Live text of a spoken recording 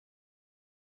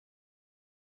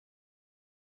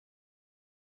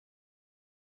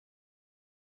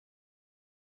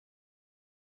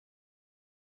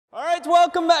All right,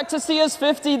 welcome back to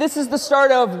CS50. This is the start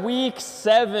of week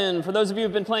 7. For those of you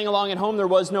who've been playing along at home, there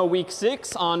was no week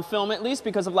 6 on film, at least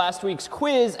because of last week's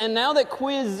quiz. And now that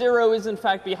quiz 0 is in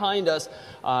fact behind us,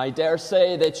 I dare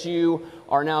say that you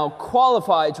are now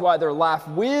qualified to either laugh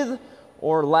with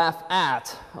or laugh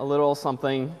at a little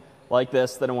something like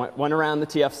this that went around the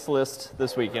TF's list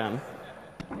this weekend.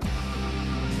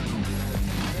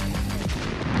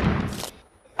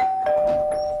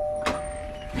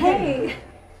 Hey!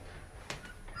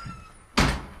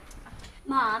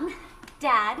 Mom,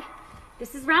 Dad,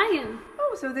 this is Ryan.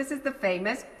 Oh, so this is the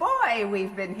famous boy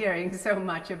we've been hearing so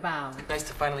much about. Nice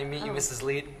to finally meet you, Mrs.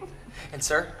 Lead. And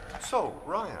sir? So,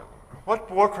 Ryan, what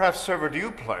Warcraft server do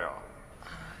you play on?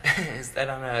 Is that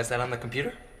on the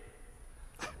computer?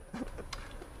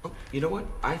 Oh, you know what?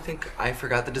 I think I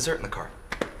forgot the dessert in the car.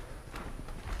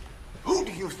 Who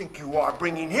do you think you are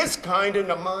bringing his kind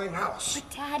into my house? But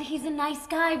Dad, he's a nice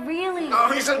guy, really.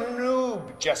 Oh, he's a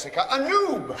noob, Jessica, a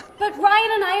noob! But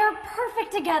Ryan and I are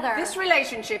perfect together. This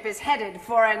relationship is headed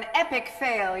for an epic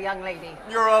fail, young lady.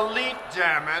 You're elite,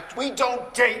 damn it. We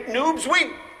don't date noobs,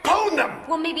 we pwn them!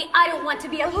 Well, maybe I don't want to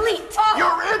be elite.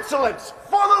 Your insolence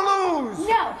for the lose!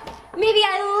 No. Maybe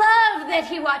I love that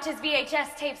he watches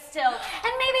VHS tapes still.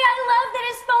 And maybe I love that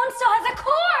his phone still has a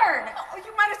cord. Oh,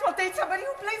 you might as well date somebody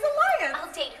who plays Alliance.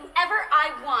 I'll date whoever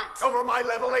I want. Over my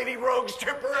level 80 rogue's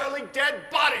temporarily dead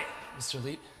body! Mr.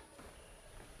 Lead,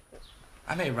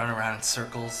 I may run around in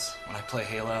circles when I play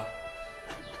Halo,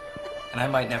 and I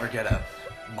might never get a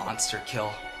monster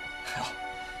kill. Hell,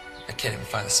 I can't even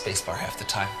find the spacebar half the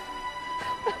time.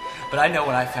 But I know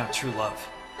when I found true love,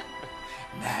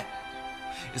 and that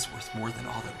is worth more than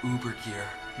all the Uber gear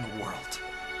in the world.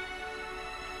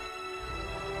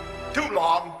 Too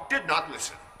long, did not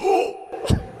listen.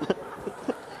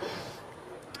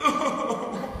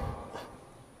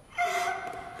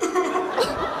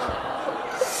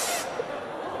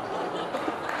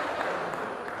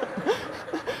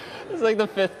 It's like the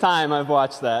 5th time I've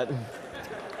watched that.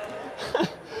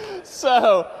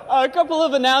 So, a couple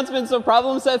of announcements. So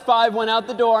Problem Set 5 went out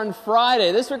the door on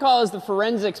Friday. This recalls the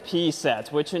Forensics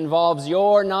P-Set, which involves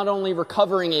your not only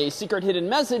recovering a secret hidden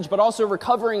message, but also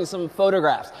recovering some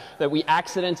photographs that we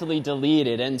accidentally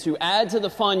deleted. And to add to the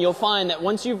fun, you'll find that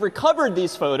once you've recovered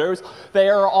these photos, they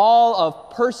are all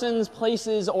of persons,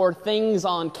 places, or things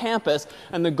on campus.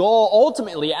 And the goal,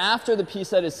 ultimately, after the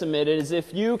P-Set is submitted, is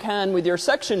if you can, with your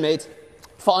section mates,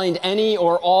 find any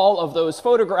or all of those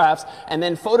photographs and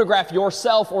then photograph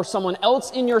yourself or someone else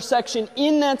in your section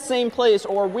in that same place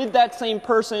or with that same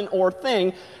person or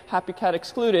thing, Happy Cat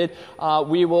excluded,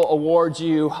 we will award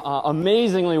you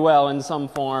amazingly well in some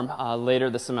form later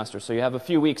this semester. So you have a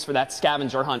few weeks for that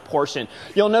scavenger hunt portion.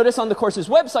 You'll notice on the course's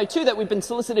website, too, that we've been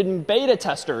soliciting beta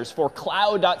testers for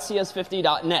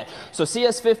cloud.cs50.net. So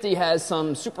CS50 has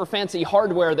some super fancy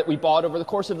hardware that we bought over the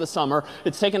course of the summer.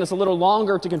 It's taken us a little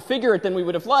longer to configure it than we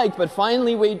would have liked, but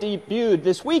finally we debuted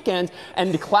this weekend,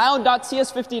 and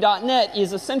cloud.cs50.net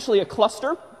is essentially a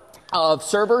cluster of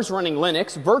servers running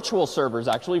Linux, virtual servers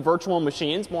actually, virtual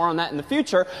machines, more on that in the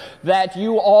future, that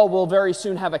you all will very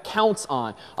soon have accounts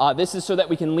on. This is so that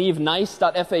we can leave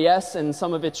nice.fas and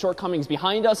some of its shortcomings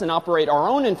behind us and operate our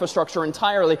own infrastructure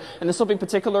entirely. And this will be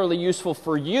particularly useful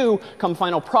for you come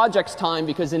final projects time,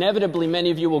 because inevitably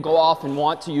many of you will go off and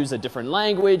want to use a different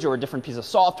language or a different piece of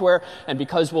software, and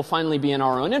because we'll finally be in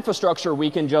our own infrastructure,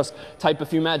 we can just type a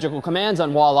few magical commands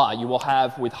and voila, you will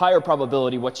have with higher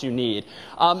probability what you need.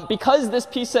 Because this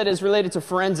P-Set is related to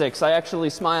forensics, I actually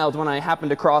smiled when I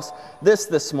happened across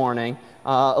this morning.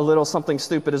 A little something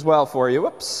stupid as well for you.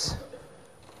 Whoops.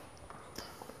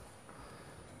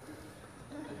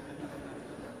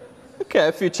 Okay,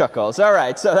 a few chuckles. All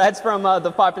right, so that's from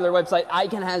the popular website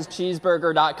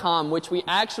icanhascheeseburger.com, which we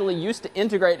actually used to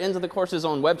integrate into the course's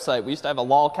own website. We used to have a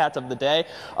lolcat of the day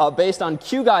based on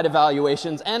Q-Guide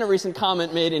evaluations and a recent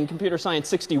comment made in Computer Science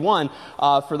 61.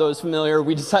 For those familiar,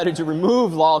 we decided to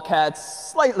remove lolcats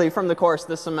slightly from the course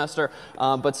this semester,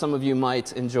 but some of you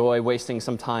might enjoy wasting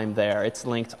some time there. It's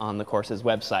linked on the course's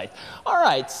website. All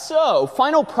right, so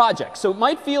final project. So it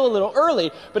might feel a little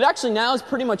early, but actually now is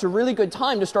pretty much a really good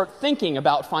time to start thinking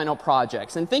about final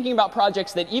projects and thinking about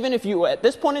projects that even if you at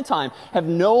this point in time have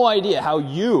no idea how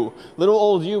you, little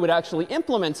old you, would actually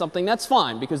implement something, that's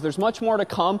fine, because there's much more to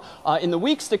come in the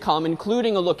weeks to come,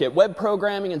 including a look at web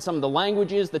programming and some of the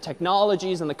languages, the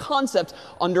technologies, and the concepts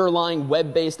underlying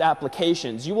web-based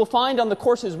applications. You will find on the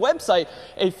course's website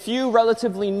a few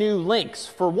relatively new links.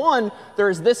 For one,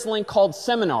 there is this link called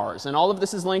Seminars, and all of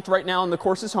this is linked right now on the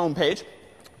course's homepage.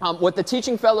 What the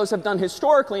teaching fellows have done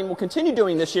historically, and will continue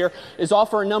doing this year, is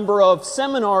offer a number of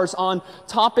seminars on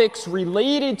topics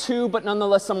related to, but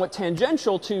nonetheless somewhat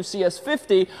tangential to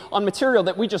CS50 on material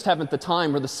that we just haven't the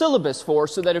time or the syllabus for,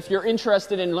 so that if you're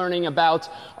interested in learning about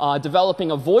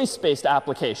developing a voice-based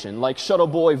application like Shuttle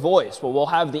Boy Voice, well, we'll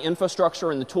have the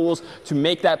infrastructure and the tools to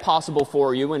make that possible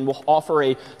for you, and we'll offer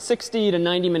a 60 to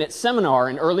 90-minute seminar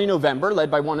in early November led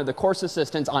by one of the course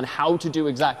assistants on how to do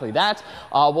exactly that.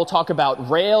 We'll talk about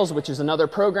Rails, which is another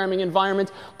programming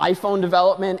environment, iPhone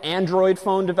development, Android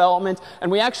phone development,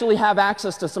 and we actually have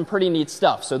access to some pretty neat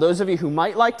stuff. So those of you who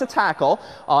might like to tackle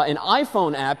an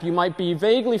iPhone app, you might be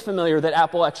vaguely familiar that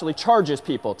Apple actually charges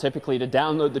people typically to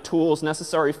download the tools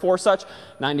necessary for such.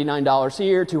 $99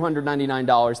 here,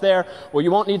 $299 there. Well,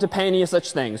 you won't need to pay any of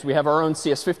such things. We have our own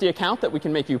CS50 account that we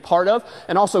can make you part of,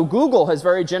 and also Google has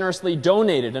very generously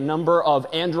donated a number of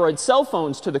Android cell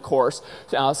phones to the course.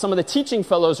 Some of the teaching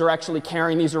fellows are actually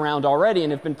carrying these around already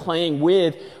and have been playing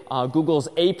with Google's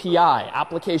API,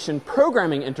 Application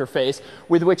Programming Interface,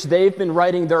 with which they've been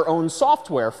writing their own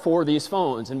software for these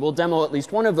phones. And we'll demo at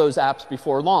least one of those apps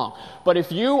before long. But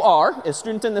if you are a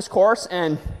student in this course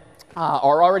and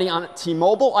are already on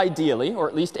T-Mobile ideally, or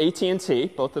at least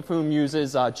AT&T, both of whom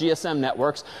uses GSM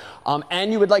networks,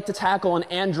 and you would like to tackle an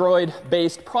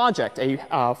Android-based project,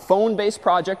 a phone-based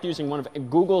project using one of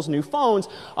Google's new phones,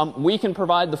 we can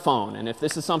provide the phone. And if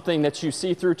this is something that you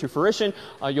see through to fruition,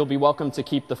 you'll be welcome to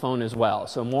keep the phone as well.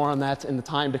 So more on that in the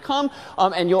time to come.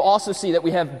 And you'll also see that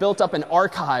we have built up an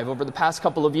archive over the past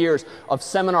couple of years of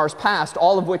seminars past,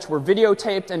 all of which were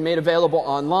videotaped and made available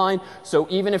online. So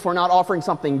even if we're not offering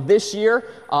something this year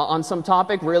on some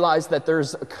topic, realize that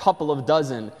there's a couple of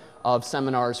dozen of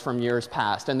seminars from years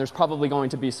past, and there's probably going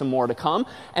to be some more to come.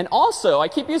 And also, I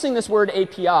keep using this word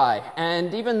API,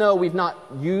 and even though we've not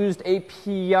used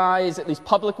APIs, at least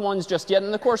public ones, just yet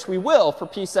in the course, we will for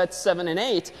PSETs 7 and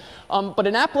 8, but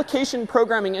an application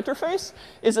programming interface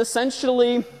is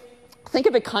essentially, think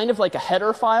of it kind of like a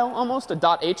header file almost,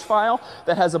 a .h file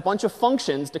that has a bunch of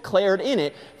functions declared in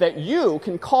it that you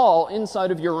can call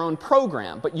inside of your own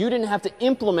program, but you didn't have to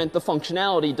implement the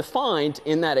functionality defined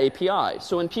in that API.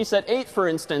 So in PSET 8, for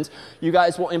instance, you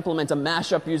guys will implement a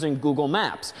mashup using Google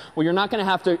Maps. Well, you're not going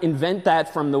to have to invent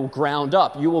that from the ground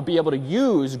up. You will be able to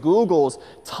use Google's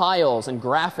tiles and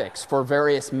graphics for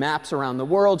various maps around the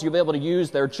world. You'll be able to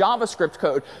use their JavaScript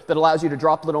code that allows you to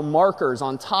drop little markers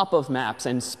on top of maps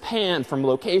and span from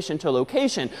location to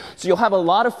location. So you'll have a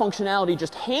lot of functionality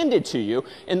just handed to you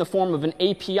in the form of an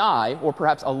API or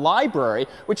perhaps a library,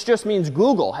 which just means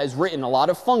Google has written a lot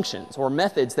of functions or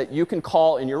methods that you can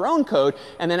call in your own code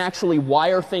and then actually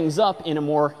wire things up in a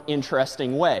more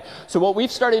interesting way. So what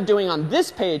we've started doing on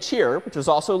this page here, which is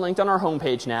also linked on our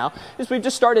homepage now, is we've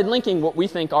just started linking what we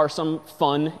think are some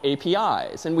fun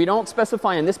APIs. And we don't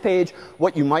specify on this page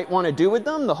what you might want to do with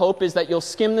them. The hope is that you'll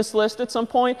skim this list at some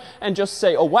point and just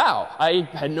say, oh, wow, I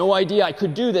had no idea I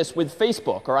could do this with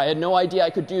Facebook, or I had no idea I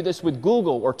could do this with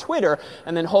Google or Twitter,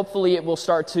 and then hopefully it will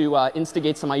start to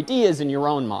instigate some ideas in your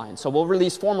own mind. So we'll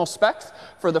release formal specs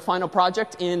for the final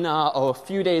project in a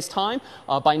few days' time,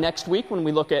 by next week when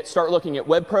we start looking at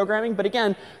web programming. But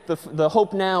again, the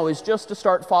hope now is just to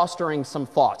start fostering some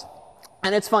thought.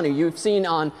 And it's funny, you've seen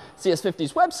on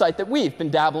CS50's website that we've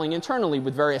been dabbling internally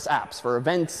with various apps for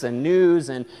events and news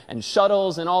and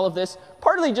shuttles and all of this,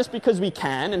 partly just because we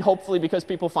can and hopefully because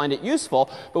people find it useful.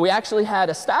 But we actually had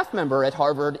a staff member at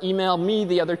Harvard email me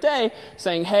the other day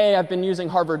saying, hey, I've been using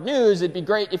Harvard News. It'd be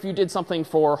great if you did something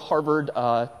for Harvard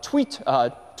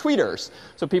tweeters,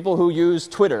 so people who use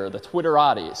Twitter, the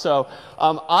Twitterati. So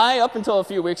I, up until a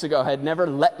few weeks ago, had never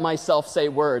let myself say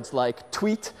words like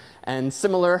tweet and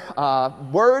similar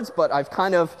words, but I've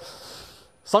kind of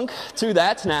sunk to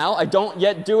that now. I don't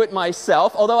yet do it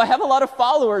myself, although I have a lot of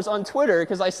followers on Twitter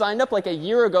because I signed up like a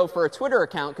year ago for a Twitter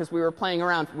account because we were playing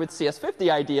around with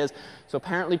CS50 ideas. So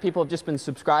apparently people have just been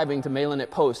subscribing to Mail In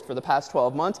It Post for the past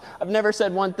 12 months. I've never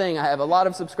said one thing. I have a lot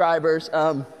of subscribers.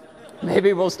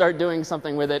 Maybe we'll start doing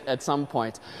something with it at some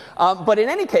point. But in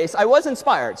any case, I was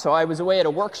inspired. So I was away at a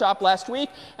workshop last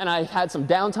week, and I had some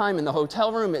downtime in the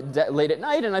hotel room late at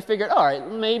night, and I figured, all right,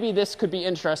 maybe this could be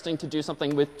interesting to do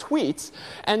something with tweets.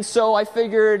 And so I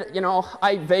figured, you know,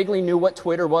 I vaguely knew what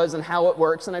Twitter was and how it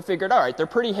works, and I figured, all right, they're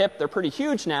pretty hip, they're pretty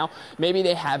huge now. Maybe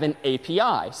they have an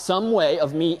API, some way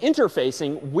of me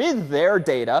interfacing with their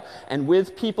data and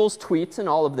with people's tweets and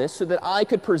all of this so that I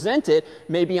could present it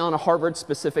maybe on a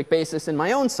Harvard-specific basis in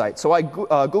my own site. So I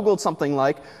Googled something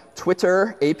like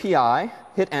Twitter API,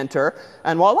 hit enter,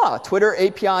 and voila, Twitter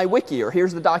API wiki, or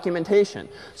here's the documentation.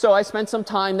 So I spent some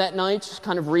time that night just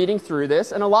kind of reading through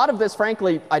this, and a lot of this,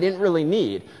 frankly, I didn't really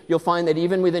need. You'll find that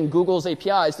even within Google's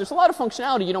APIs, there's a lot of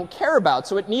functionality you don't care about,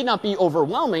 so it need not be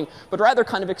overwhelming, but rather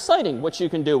kind of exciting what you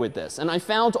can do with this. And I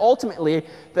found ultimately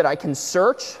that I can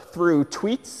search through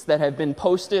tweets that have been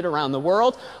posted around the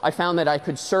world. I found that I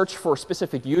could search for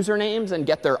specific usernames and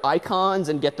get their icons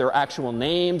and get their actual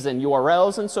names and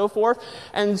URLs and so forth.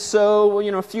 And so,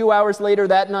 a few hours later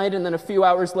that night and then a few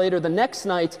hours later the next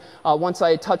night, once I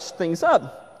had touched things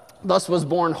up, thus was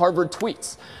born Harvard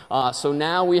Tweets. So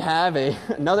now we have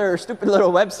another stupid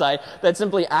little website that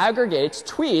simply aggregates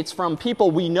tweets from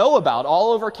people we know about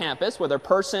all over campus, whether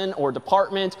person or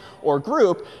department or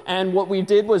group. And what we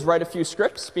did was write a few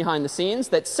scripts behind the scenes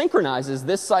that synchronizes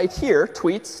this site here,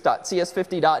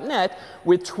 tweets.cs50.net,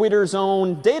 with Twitter's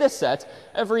own data set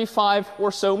every 5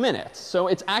 or so minutes. So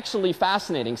it's actually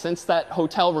fascinating. Since that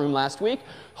hotel room last week,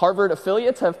 Harvard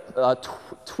affiliates have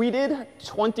tweeted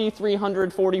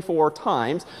 2,344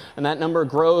 times, and that number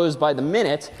grows by the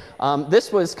minute.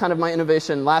 This was kind of my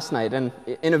innovation last night, and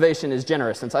innovation is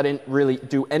generous since I didn't really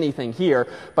do anything here,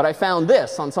 but I found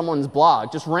this on someone's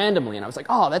blog just randomly, and I was like,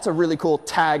 oh, that's a really cool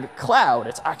tag cloud.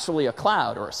 It's actually a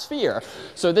cloud or a sphere.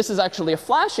 So this is actually a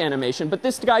Flash animation, but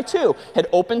this guy too had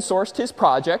open sourced his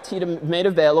project. He'd made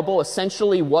available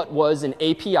essentially what was an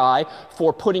API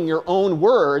for putting your own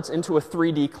words into a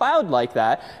 3D cloud like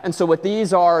that. And so what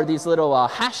these are, these little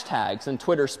hashtags in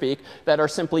Twitter speak that are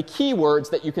simply keywords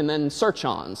that you can then search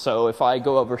on. So if I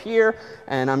go over here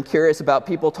and I'm curious about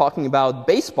people talking about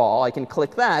baseball, I can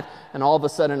click that, and all of a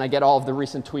sudden I get all of the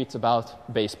recent tweets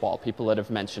about baseball, people that have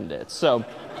mentioned it. So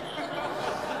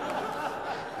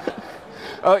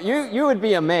oh, you would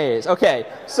be amazed. OK,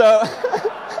 so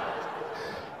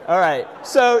all right,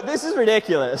 so this is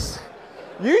ridiculous.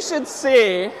 You should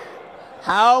see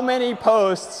how many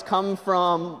posts come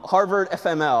from Harvard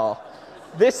FML.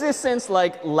 This is since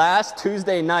like last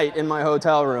Tuesday night in my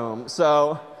hotel room.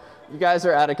 So you guys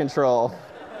are out of control.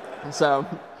 So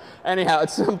anyhow, at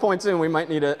some point soon we might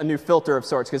need a new filter of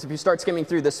sorts, because if you start skimming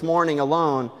through this morning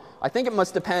alone, I think it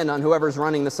must depend on whoever's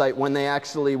running the site when they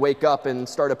actually wake up and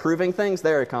start approving things.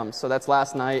 There it comes. So that's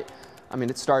last night. I mean,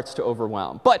 it starts to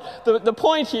overwhelm. But the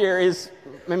point here is,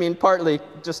 I mean, partly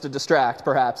just to distract,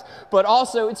 perhaps, but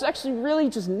also it's actually really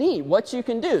just neat what you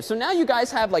can do. So now you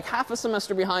guys have like half a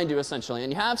semester behind you, essentially,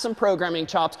 and you have some programming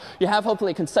chops. You have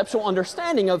hopefully a conceptual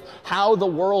understanding of how the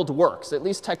world works, at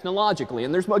least technologically.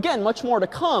 And there's, again, much more to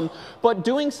come, but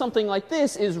doing something like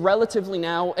this is relatively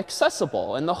now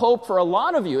accessible. And the hope for a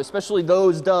lot of you, especially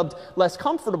those dubbed less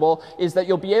comfortable, is that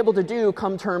you'll be able to do,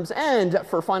 come term's end,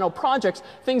 for final projects,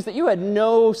 things that you had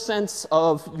no sense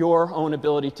of your own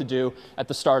ability to do at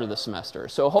the start of the semester.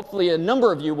 So hopefully a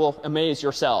number of you will amaze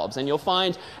yourselves. And you'll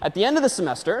find at the end of the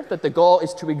semester that the goal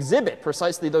is to exhibit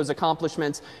precisely those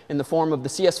accomplishments in the form of the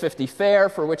CS50 Fair,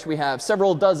 for which we have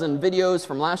several dozen videos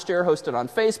from last year hosted on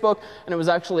Facebook. And it was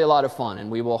actually a lot of fun.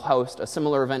 And we will host a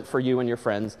similar event for you and your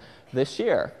friends this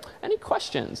year. Any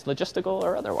questions, logistical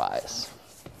or otherwise?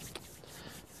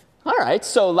 All right,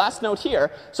 so last note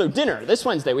here. So dinner this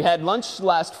Wednesday. We had lunch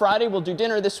last Friday. We'll do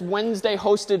dinner this Wednesday,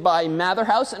 hosted by Mather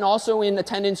House. And also in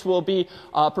attendance will be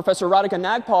Professor Radhika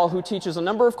Nagpal, who teaches a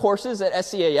number of courses at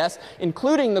SCAS,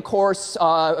 including the course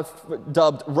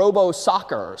dubbed Robo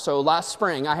Soccer. So last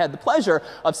spring, I had the pleasure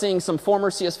of seeing some former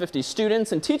CS50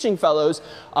 students and teaching fellows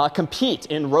compete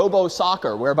in Robo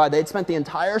Soccer, whereby they'd spent the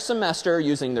entire semester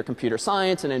using their computer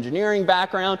science and engineering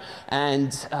background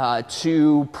and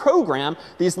to program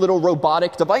these little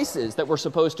robotic devices that were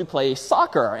supposed to play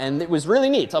soccer. And it was really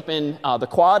neat. Up in the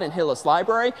quad in Hillis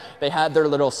Library, they had their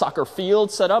little soccer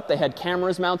field set up. They had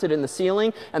cameras mounted in the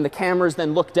ceiling, and the cameras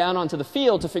then looked down onto the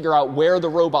field to figure out where the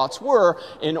robots were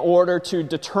in order to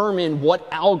determine what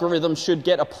algorithm should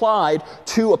get applied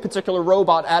to a particular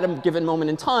robot at a given moment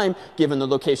in time, given the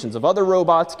locations of other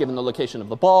robots, given the location of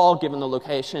the ball, given the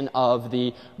location of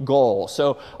the goal.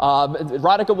 So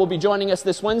Radhika will be joining us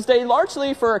this Wednesday,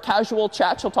 largely for a casual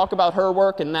chat. She'll talk about her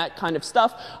work and that kind of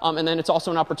stuff. And then it's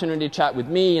also an opportunity to chat with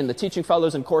me and the teaching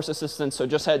fellows and course assistants. So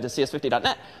just head to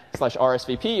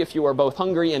cs50.net/RSVP if you are both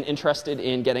hungry and interested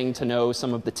in getting to know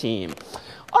some of the team.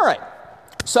 All right.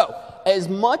 So as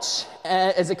much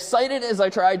as excited as I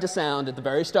tried to sound at the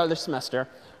very start of the semester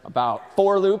about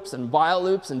for loops and while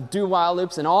loops and do while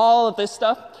loops and all of this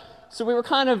stuff, So we were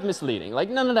kind of misleading. Like,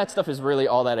 none of that stuff is really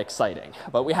all that exciting.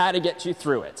 But we had to get you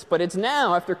through it. But it's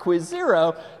now, after quiz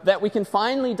 0, that we can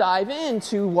finally dive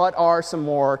into what are some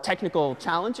more technical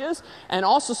challenges and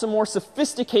also some more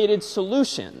sophisticated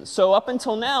solutions. So up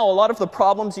until now, a lot of the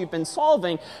problems you've been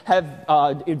solving have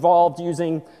involved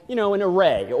using, an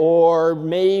array, or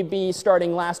maybe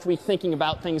starting last week thinking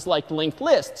about things like linked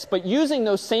lists. But using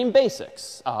those same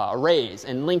basics, arrays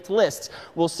and linked lists,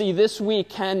 we'll see this week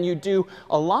can you do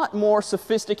a lot more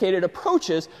sophisticated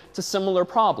approaches to similar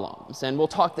problems. And we'll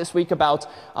talk this week about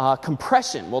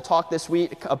compression. We'll talk this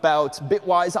week about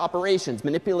bitwise operations,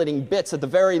 manipulating bits at the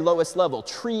very lowest level,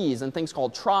 trees and things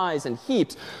called tries and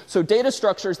heaps. So data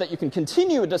structures that you can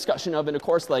continue a discussion of in a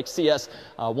course like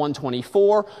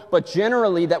CS124, but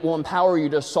generally that will empower you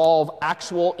to solve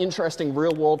actual interesting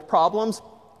real-world problems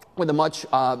with a much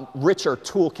richer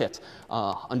toolkit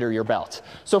under your belt.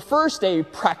 So first, a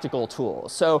practical tool.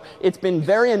 So it's been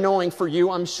very annoying for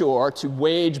you, I'm sure, to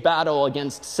wage battle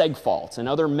against seg faults and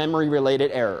other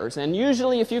memory-related errors. And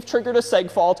usually, if you've triggered a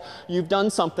seg fault, you've done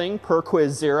something per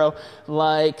quiz 0,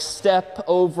 like step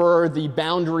over the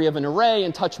boundary of an array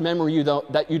and touch memory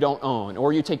that you don't own.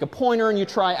 Or you take a pointer and you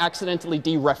try accidentally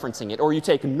dereferencing it. Or you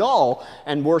take null,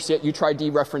 and worse yet, you try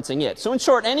dereferencing it. So in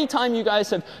short, anytime you guys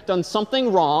have done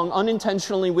something wrong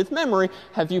unintentionally with memory,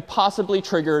 have you possibly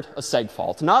triggered a seg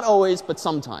fault? Not always, but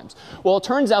sometimes. Well, it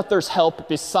turns out there's help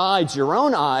besides your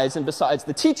own eyes and besides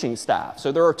the teaching staff.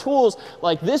 So there are tools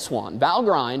like this one,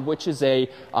 Valgrind, which is a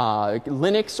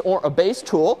Linux or a base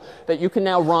tool that you can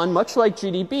now run, much like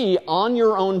GDB, on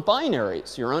your own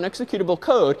binaries, your own executable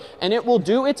code, and it will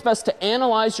do its best to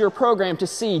analyze your program to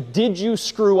see, did you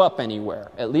screw up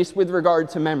anywhere, at least with regard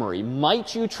to memory?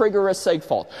 Might you trigger a seg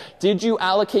fault? Did you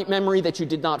allocate memory that you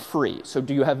did not free? So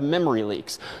do you have memory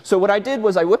leaks? So what I did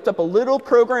was I whipped up a little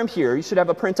program here. You should have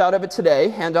a printout of it today.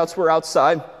 Handouts were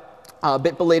outside. A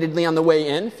bit belatedly on the way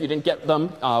in. If you didn't get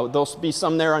them, there'll be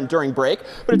some there during break.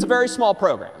 But it's a very small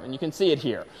program, and you can see it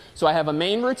here. So I have a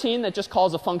main routine that just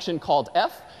calls a function called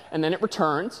f, and then it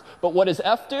returns. But what does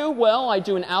f do? Well, I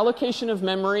do an allocation of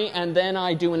memory, and then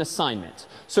I do an assignment.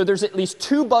 So there's at least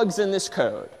 2 bugs in this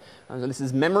code. This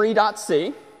is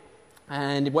memory.c.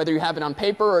 And whether you have it on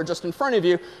paper or just in front of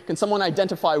you, can someone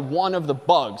identify one of the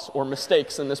bugs or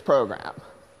mistakes in this program?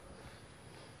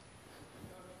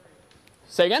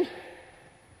 Say again?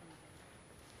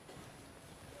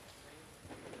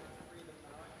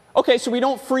 OK, so we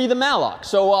don't free the malloc.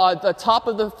 So at the top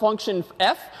of the function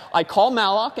f, I call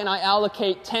malloc, and I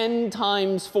allocate 10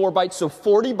 times 4 bytes, so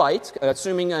 40 bytes,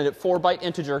 assuming a 4-byte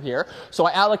integer here. So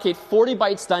I allocate 40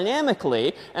 bytes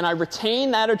dynamically, and I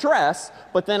retain that address,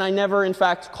 but then I never, in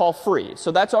fact, call free.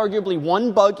 So that's arguably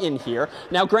one bug in here.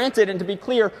 Now, granted, and to be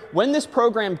clear, when this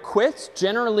program quits,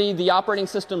 generally the operating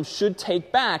system should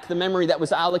take back the memory that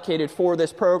was allocated for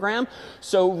this program.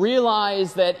 So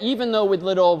realize that even though with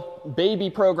little baby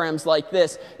programs like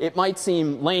this, it might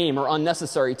seem lame or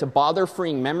unnecessary to bother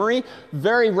freeing memory,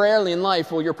 very rarely in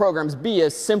life will your programs be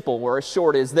as simple or as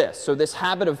short as this. So this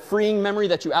habit of freeing memory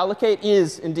that you allocate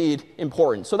is indeed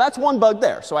important. So that's one bug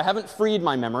there. So I haven't freed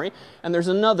my memory. And there's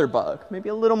another bug, maybe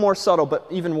a little more subtle, but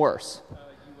even worse. You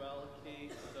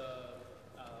allocate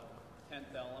the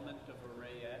 10th element of array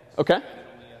X. OK. And it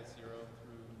only has 0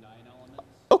 through 9 elements.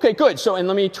 OK, good. So, and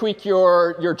let me tweak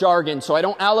your jargon. So I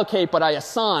don't allocate, but I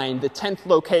assign the 10th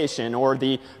location or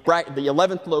the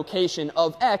 11th location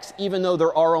of x, even though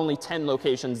there are only 10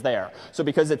 locations there. So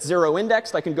because it's 0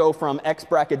 indexed, I can go from x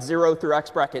bracket 0 through x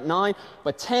bracket 9,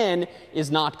 but 10 is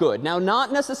not good. Now,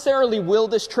 not necessarily will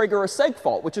this trigger a seg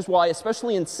fault, which is why,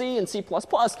 especially in C and C++,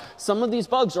 some of these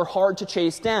bugs are hard to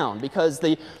chase down, because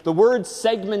the word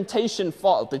segmentation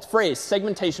fault, the phrase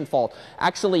segmentation fault,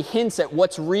 actually hints at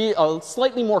what's a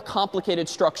slightly more complicated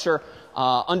structure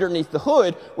underneath the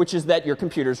hood, which is that your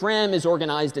computer's RAM is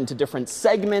organized into different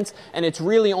segments, and it's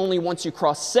really only once you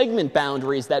cross segment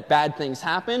boundaries that bad things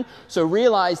happen. So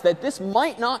realize that this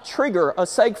might not trigger a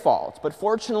seg fault, but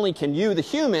fortunately can you, the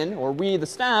human, or we, the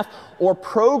staff, or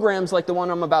programs like the one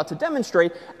I'm about to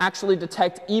demonstrate, actually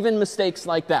detect even mistakes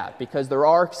like that, because there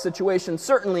are situations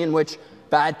certainly in which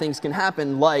bad things can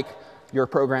happen, like your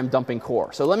program dumping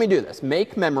core. So let me do this.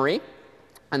 Make memory.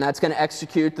 And that's going to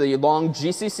execute the long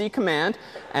GCC command.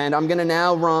 And I'm going to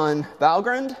now run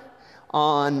Valgrind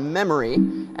on memory.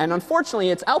 And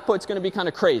unfortunately, its output's going to be kind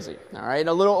of crazy. All right,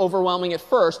 a little overwhelming at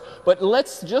first. But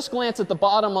let's just glance at the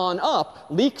bottom on up,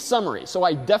 leak summary. So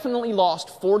I definitely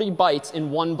lost 40 bytes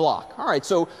in one block. All right,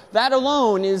 so that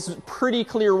alone is pretty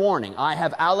clear warning. I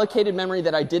have allocated memory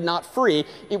that I did not free.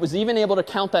 It was even able to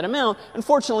count that amount.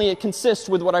 Unfortunately, it consists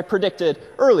with what I predicted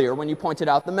earlier when you pointed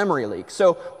out the memory leak.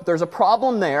 So there's a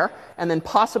problem there. And then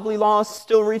possibly lost,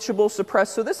 still reachable,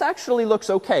 suppressed. So this actually looks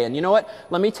OK. And you know what?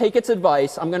 Let me take its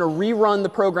advice. I'm going to rerun the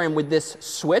program with this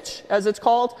switch, as it's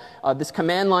called, this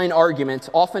command line argument.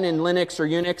 Often in Linux or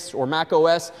Unix or Mac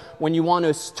OS, when you want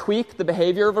to tweak the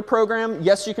behavior of a program,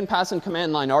 yes, you can pass in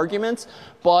command line arguments.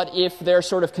 But if they're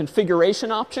sort of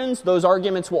configuration options, those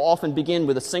arguments will often begin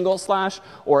with a single slash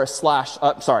or a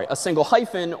single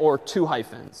hyphen or two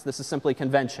hyphens. This is simply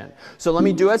convention. So let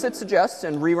me do as it suggests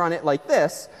and rerun it like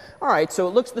this. All right, so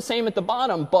it looks the same at the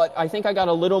bottom, but I think I got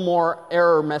a little more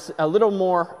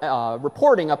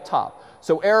reporting up top.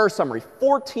 So error summary,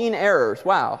 14 errors.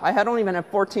 Wow, I don't even have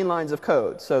 14 lines of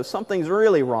code. So something's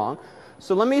really wrong.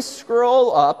 So let me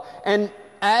scroll up. And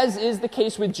as is the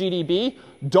case with GDB,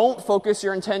 don't focus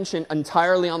your attention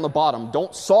entirely on the bottom.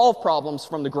 Don't solve problems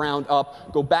from the ground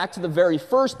up. Go back to the very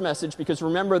first message, because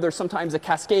remember, there's sometimes a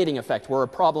cascading effect where a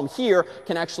problem here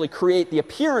can actually create the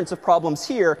appearance of problems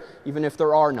here, even if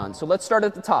there are none. So let's start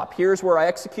at the top. Here's where I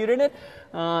executed it.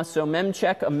 So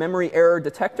memcheck, a memory error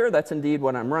detector. That's indeed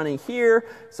what I'm running here.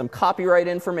 Some copyright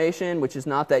information, which is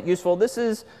not that useful. This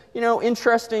is,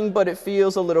 interesting, but it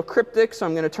feels a little cryptic. So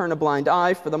I'm going to turn a blind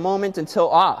eye for the moment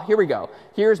until, here we go.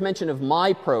 Here's mention of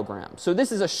my program. So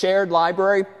this is a shared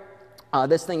library.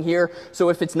 This thing here. So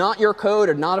if it's not your code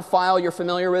or not a file you're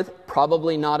familiar with,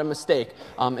 probably not a mistake.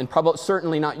 And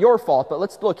certainly not your fault. But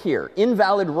let's look here.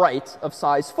 Invalid write of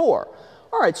size 4.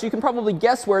 All right, so you can probably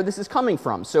guess where this is coming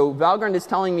from. So Valgrind is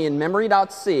telling me in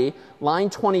memory.c, line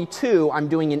 22, I'm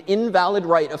doing an invalid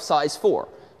write of size 4.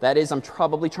 That is, I'm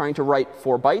probably trying to write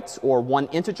 4 bytes or 1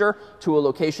 integer to a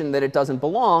location that it doesn't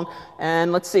belong.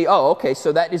 And let's see, OK,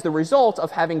 so that is the result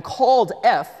of having called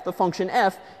f, the function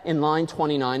f, in line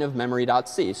 29 of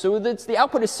memory.c. So the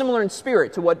output is similar in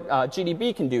spirit to what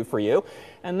GDB can do for you.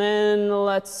 And then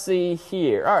let's see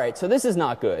here. All right, so this is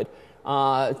not good.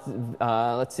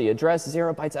 Let's see, address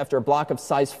 0 bytes after a block of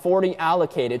size 40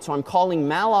 allocated. So I'm calling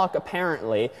malloc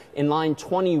apparently in line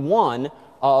 21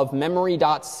 of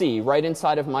memory.c right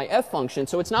inside of my f function.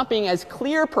 So it's not being as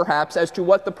clear perhaps as to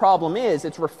what the problem is.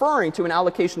 It's referring to an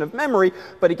allocation of memory.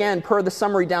 But again, per the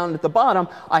summary down at the bottom,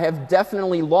 I have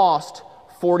definitely lost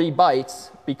 40 bytes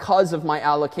because of my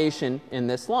allocation in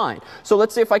this line. So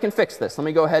let's see if I can fix this. Let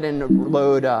me go ahead and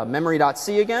load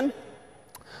memory.c again.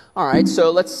 All right,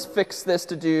 so let's fix this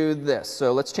to do this.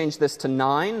 So let's change this to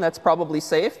 9. That's probably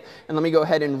safe. And let me go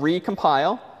ahead and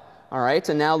recompile. All right,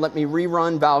 and now let me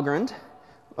rerun Valgrind.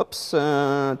 Oops,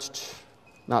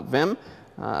 not Vim.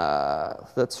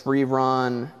 Let's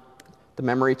rerun the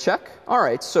memory check. All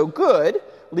right, so good.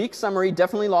 Leak summary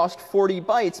definitely lost 40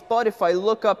 bytes. But if I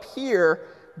look up here,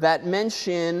 that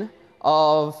mention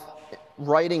of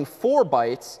writing 4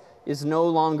 bytes is no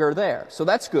longer there. So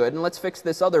that's good. And let's fix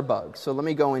this other bug. So let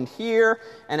me go in here.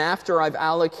 And after I've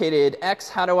allocated x,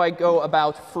 how do I go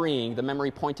about freeing the memory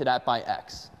pointed at by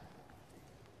x?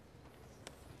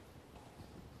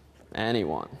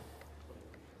 Anyone?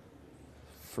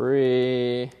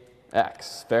 Free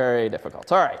x. Very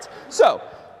difficult. All right. So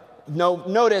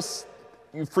notice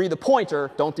you free the pointer.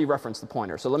 Don't dereference the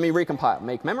pointer. So let me recompile.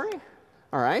 Make memory.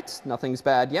 All right. Nothing's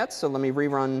bad yet. So let me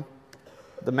rerun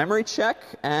the memory check.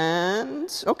 And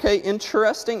OK,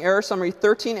 interesting error summary.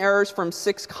 13 errors from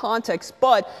 6 contexts.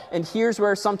 But, and here's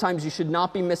where sometimes you should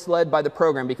not be misled by the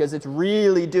program, because it's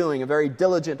really doing a very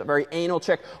diligent, a very anal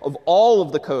check of all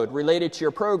of the code related to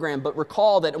your program. But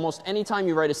recall that almost any time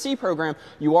you write a C program,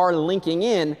 you are linking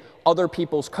in other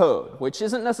people's code, which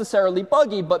isn't necessarily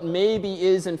buggy, but maybe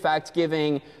is in fact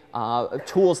giving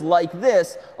tools like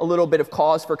this a little bit of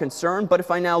cause for concern. But if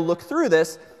I now look through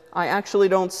this, I actually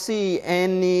don't see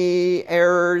any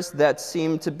errors that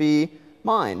seem to be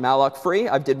mine. Malloc free,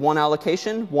 I did 1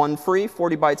 allocation, 1 free,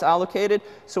 40 bytes allocated.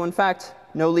 So in fact,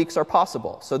 no leaks are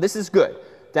possible. So this is good.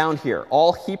 Down here,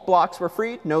 all heap blocks were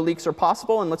freed, no leaks are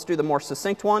possible. And let's do the more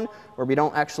succinct one, where we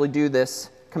don't actually do this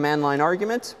command line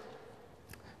argument.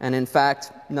 And in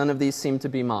fact, none of these seem to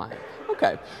be mine.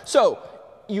 OK, so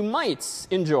you might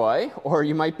enjoy, or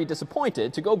you might be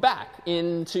disappointed, to go back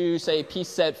into, say,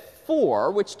 pset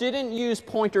before, which didn't use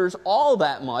pointers all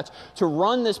that much to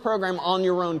run this program on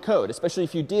your own code, especially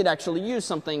if you did actually use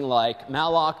something like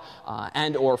malloc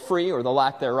and or free, or the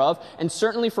lack thereof, and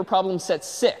certainly for problem set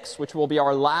 6, which will be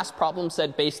our last problem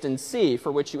set based in C,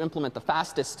 for which you implement the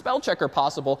fastest spell checker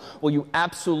possible. Well, you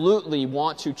absolutely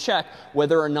want to check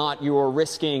whether or not you're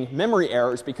risking memory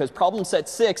errors, because problem set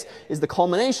 6 is the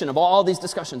culmination of all these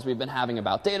discussions we've been having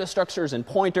about data structures and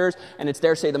pointers, and it's,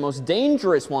 dare say, the most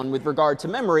dangerous one with regard to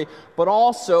memory, but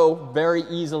also very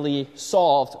easily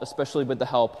solved, especially with the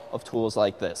help of tools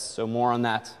like this. So more on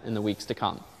that in the weeks to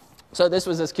come. So this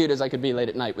was as cute as I could be late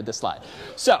at night with this slide.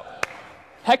 So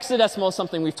hexadecimal is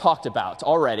something we've talked about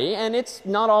already, and it's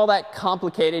not all that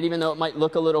complicated, even though it might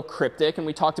look a little cryptic. And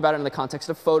we talked about it in the context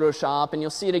of Photoshop, and you'll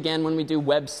see it again when we do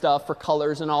web stuff for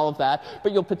colors and all of that.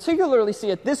 But you'll particularly see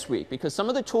it this week, because some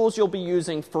of the tools you'll be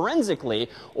using forensically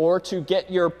or to get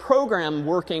your program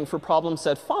working for problem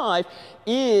set 5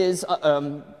 is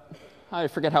I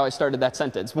forget how I started that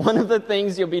sentence. One of the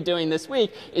things you'll be doing this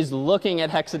week is looking at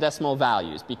hexadecimal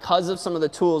values because of some of the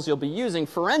tools you'll be using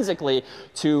forensically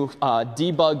to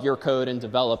debug your code and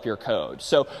develop your code.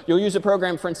 So you'll use a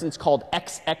program, for instance, called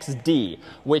XXD,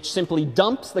 which simply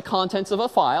dumps the contents of a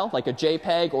file, like a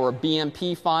JPEG or a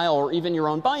BMP file or even your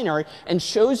own binary, and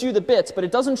shows you the bits, but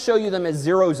it doesn't show you them as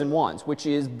zeros and ones, which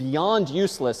is beyond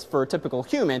useless for a typical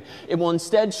human. It will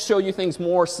instead show you things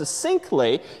more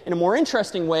succinctly in a more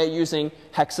interesting way using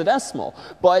hexadecimal.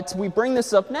 But we bring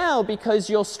this up now because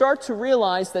you'll start to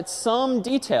realize that some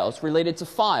details related to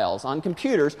files on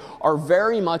computers are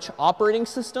very much operating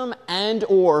system and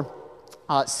or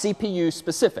CPU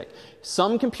specific.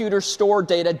 Some computers store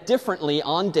data differently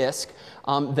on disk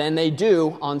than they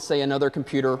do on, say, another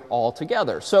computer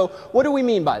altogether. So what do we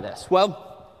mean by this? Well,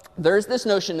 there's this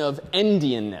notion of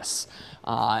endianness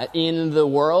in the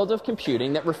world of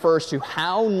computing that refers to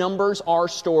how numbers are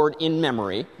stored in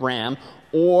memory, RAM,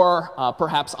 or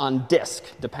perhaps on disk,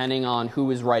 depending on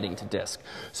who is writing to disk.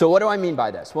 So what do I mean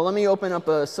by this? Well, let me open up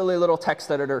a silly little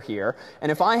text editor here.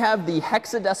 And if I have the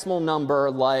hexadecimal number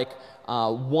like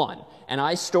 1, and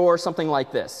I store something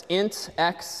like this, int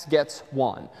x gets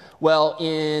 1. Well,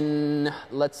 in,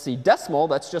 let's see, decimal,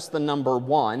 that's just the number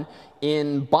 1.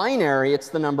 In binary, it's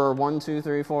the number 1, 2,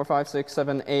 3, 4, 5, 6,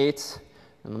 7, 8.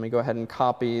 And let me go ahead and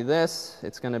copy this.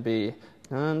 It's going to be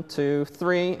 1, 2,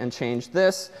 3, and change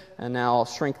this. And now I'll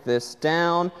shrink this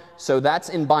down. So that's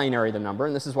in binary, the number.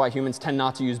 And this is why humans tend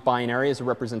not to use binary as a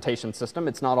representation system.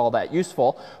 It's not all that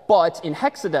useful. But in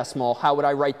hexadecimal, how would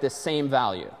I write this same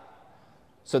value?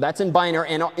 So that's in binary.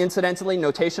 And incidentally,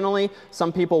 notationally,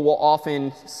 some people will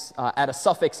often add a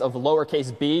suffix of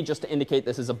lowercase b just to indicate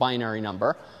this is a binary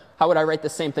number. How would I write the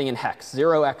same thing in hex?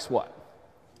 0x what?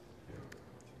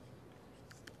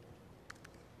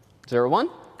 0, 1?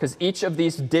 Because each of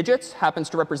these digits happens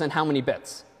to represent how many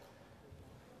bits?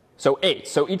 So 8.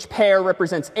 So each pair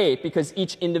represents 8 because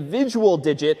each individual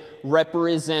digit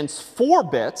represents 4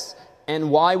 bits.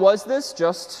 And why was this?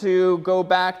 Just to go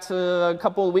back to a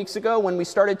couple of weeks ago when we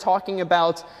started talking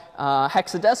about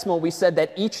hexadecimal, we said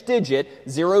that each digit,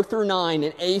 0 through 9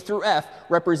 and A through F,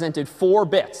 represented 4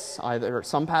 bits, either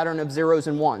some pattern of zeros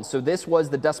and ones. So this was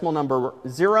the decimal number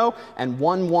 0, and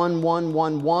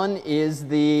 11111 is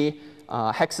the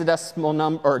hexadecimal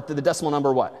number, or the decimal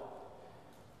number what?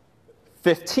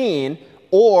 15,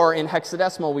 or in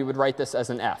hexadecimal, we would write this as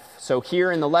an F. So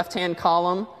here in the left-hand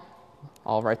column,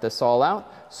 I'll write this all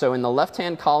out. So in the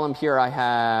left-hand column here, I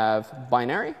have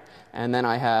binary, and then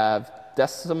I have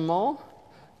decimal,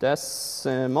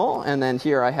 and then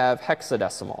here I have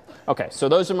hexadecimal. OK, so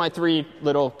those are my 3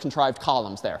 little contrived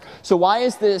columns there. So why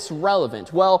is this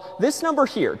relevant? Well, this number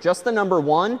here, just the number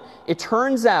 1, it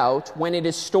turns out when it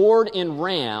is stored in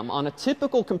RAM on a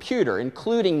typical computer,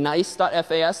 including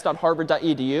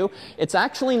nice.fas.harvard.edu, it's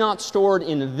actually not stored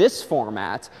in this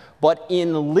format, but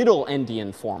in little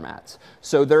endian format.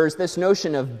 So there's this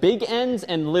notion of big ends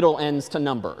and little ends to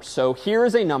numbers. So here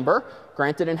is a number,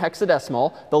 granted in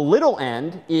hexadecimal. The little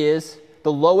end is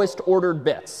the lowest ordered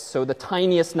bits, so the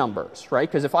tiniest numbers, right?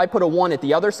 Because if I put a 1 at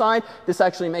the other side, this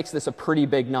actually makes this a pretty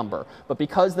big number. But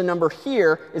because the number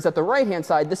here is at the right-hand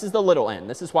side, this is the little end.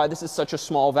 This is why this is such a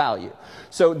small value.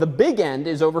 So the big end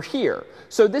is over here.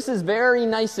 So this is very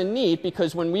nice and neat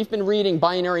because when we've been reading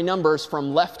binary numbers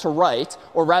from left to right,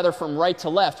 or rather from right to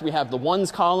left, we have the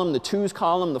 1s column, the 2s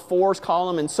column, the 4s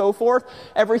column, and so forth.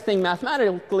 Everything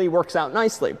mathematically works out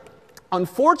nicely.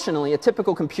 Unfortunately, a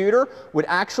typical computer would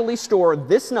actually store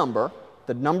this number,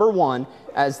 the number 1,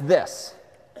 as this.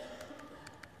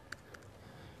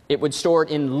 It would store it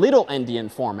in little endian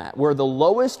format, where the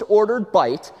lowest ordered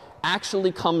byte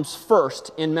actually comes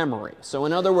first in memory. So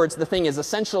in other words, the thing is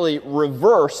essentially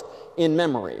reversed in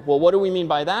memory. Well, what do we mean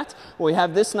by that? Well, we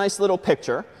have this nice little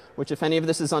picture, which if any of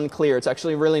this is unclear, it's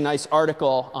actually a really nice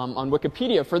article on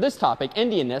Wikipedia for this topic,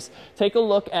 endianness. Take a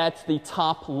look at the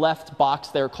top left box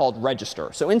there called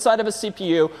register. So inside of a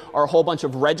CPU are a whole bunch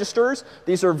of registers.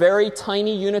 These are very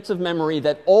tiny units of memory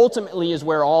that ultimately is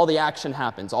where all the action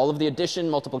happens. All of the addition,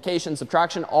 multiplication,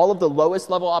 subtraction, all of the lowest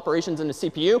level operations in the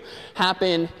CPU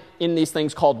happen in these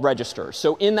things called registers.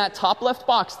 So in that top left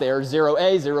box there,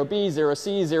 0A, 0B,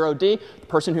 0C, 0D, the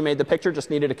person who made the picture just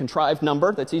needed a contrived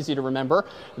number that's easy to remember.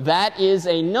 That is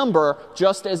a number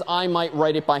just as I might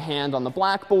write it by hand on the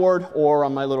blackboard or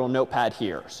on my little notepad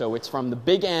here. So it's from the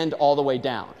big end all the way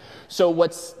down. So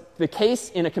what's the case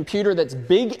in a computer that's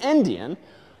big endian,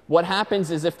 what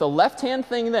happens is if the left-hand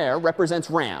thing there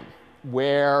represents RAM,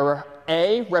 where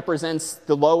A represents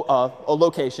the a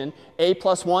location, A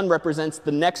plus 1 represents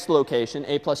the next location,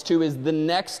 A plus 2 is the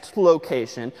next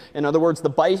location. In other words, the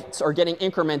bytes are getting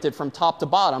incremented from top to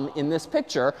bottom in this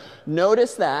picture.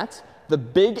 Notice that the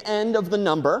big end of the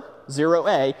number,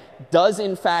 0A, does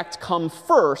in fact come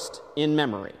first in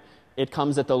memory. It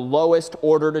comes at the lowest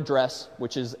ordered address,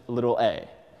 which is little a.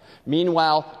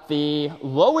 Meanwhile, the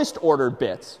lowest ordered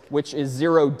bits, which is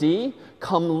 0D,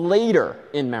 come later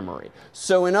in memory.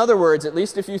 So in other words, at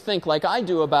least if you think like I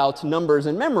do about numbers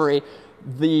in memory,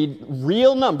 the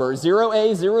real number,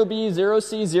 0A, 0B,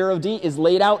 0C, 0D, is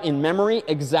laid out in memory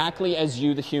exactly as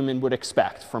you, the human, would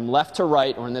expect, from left to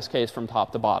right, or in this case, from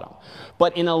top to bottom.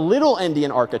 But in a little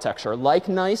endian architecture, like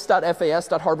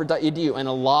nice.fas.harvard.edu and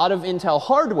a lot of Intel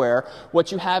hardware,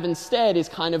 what you have instead is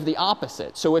kind of the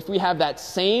opposite. So if we have that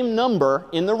same number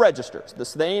in the registers, the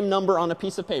same number on a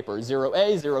piece of paper,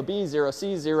 0A, 0B,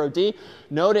 0C, 0D,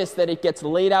 notice that it gets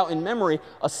laid out in memory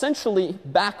essentially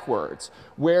backwards,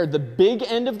 where the big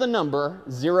end of the number,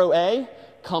 0A,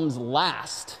 comes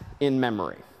last in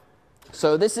memory.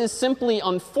 So this is simply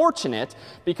unfortunate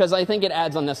because I think it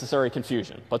adds unnecessary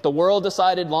confusion. But the world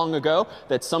decided long ago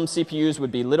that some CPUs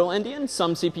would be little endian,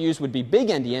 some CPUs would be big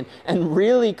endian, and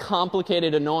really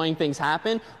complicated, annoying things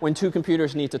happen when two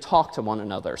computers need to talk to one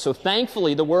another. So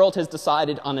thankfully, the world has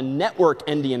decided on a network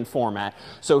endian format.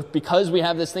 So because we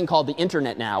have this thing called the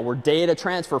internet now, where data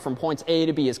transfer from points A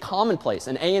to B is commonplace,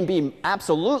 and A and B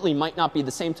absolutely might not be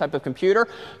the same type of computer,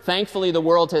 thankfully the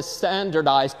world has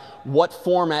standardized what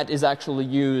format is actually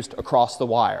used across the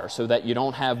wire so that you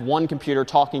don't have one computer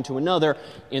talking to another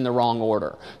in the wrong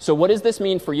order. So what does this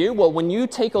mean for you? Well, when you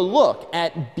take a look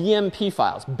at BMP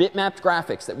files, bitmapped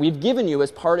graphics that we've given you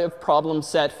as part of problem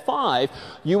set 5,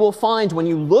 you will find when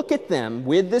you look at them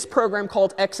with this program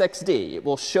called XXD, it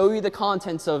will show you the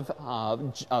contents of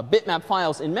bitmap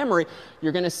files in memory.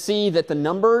 You're going to see that the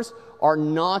numbers are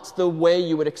not the way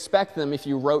you would expect them if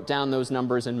you wrote down those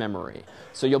numbers in memory.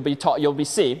 So you'll be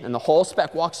see, and the whole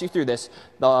spec walks you through this.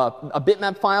 A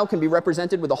bitmap file can be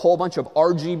represented with a whole bunch of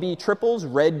RGB triples,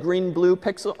 red, green, blue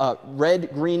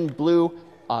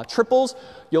triples.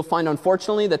 You'll find,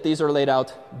 unfortunately, that these are laid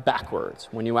out backwards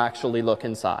when you actually look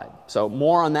inside. So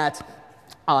more on that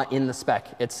in the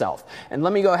spec itself. And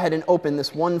let me go ahead and open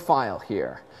this one file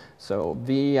here. So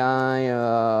vi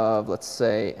of, let's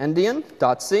say,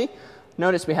 endian.c.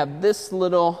 Notice we have this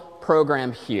little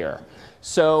program here.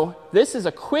 So this is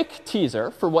a quick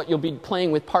teaser for what you'll be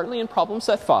playing with partly in problem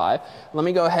set 5. Let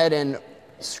me go ahead and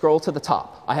scroll to the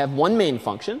top. I have one main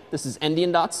function. This is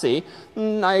endian.c.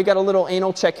 I got a little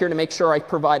anal check here to make sure I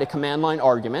provide a command line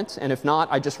argument. And if not,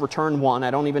 I just return 1. I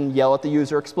don't even yell at the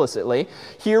user explicitly.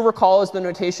 Here, recall, is the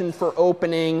notation for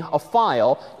opening a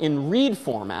file in read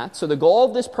format. So the goal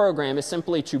of this program is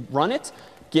simply to run it,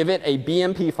 give it a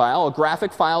BMP file, a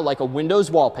graphic file like a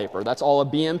Windows wallpaper. That's all a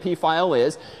BMP file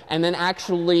is. And then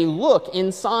actually look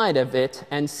inside of it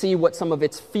and see what some of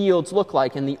its fields look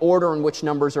like in the order in which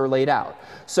numbers are laid out.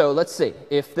 So let's see.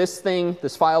 If this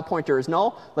file pointer is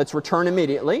null, let's return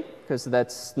immediately, because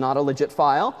that's not a legit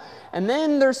file. And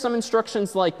then there's some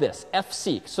instructions like this,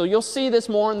 fseek. So you'll see this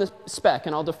more in the spec,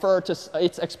 and I'll defer to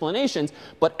its explanations.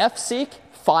 But fseek,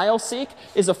 file seek,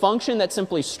 is a function that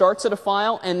simply starts at a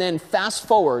file and then fast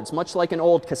forwards, much like an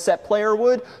old cassette player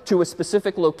would, to a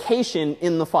specific location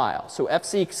in the file. So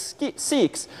fseek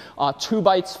seeks 2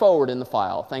 bytes forward in the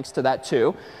file, thanks to that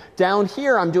too. Down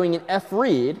here, I'm doing an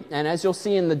fread, and as you'll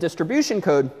see in the distribution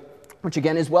code, which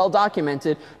again is well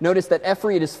documented, notice that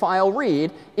fread is file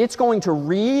read. It's going to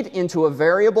read into a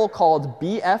variable called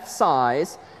bf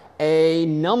size a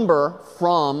number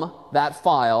from that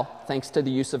file thanks to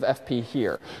the use of FP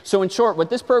here. So in short,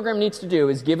 what this program needs to do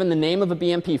is, given the name of a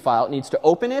BMP file, it needs to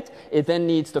open it. It then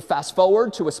needs to fast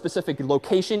forward to a specific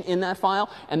location in that file.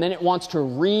 And then it wants to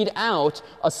read out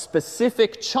a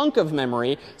specific chunk of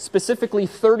memory, specifically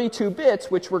 32 bits,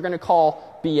 which we're going to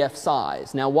call BF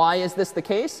size. Now, why is this the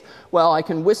case? Well, I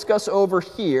can whisk us over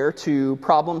here to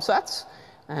problem sets.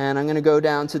 And I'm going to go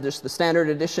down to just the standard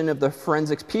edition of the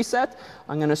Forensics P set.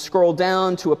 I'm going to scroll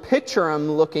down to a picture I'm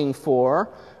looking for,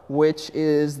 which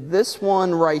is this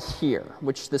one right here,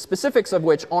 which the specifics of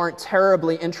which aren't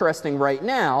terribly interesting right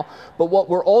now. But what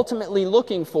we're ultimately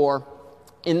looking for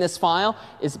in this file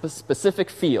is a specific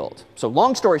field. So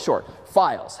long story short,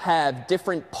 files have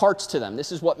different parts to them.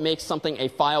 This is what makes something a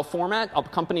file format. A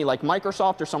company like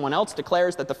Microsoft or someone else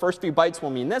declares that the first few bytes will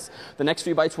mean this, the next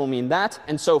few bytes will mean that,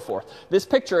 and so forth. This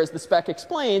picture, as the spec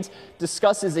explains,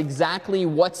 discusses exactly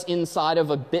what's inside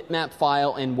of a bitmap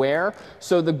file and where.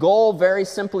 So the goal, very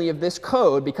simply, of this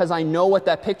code, because I know what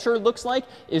that picture looks like,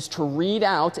 is to read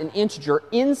out an integer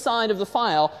inside of the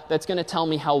file that's going to tell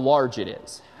me how large it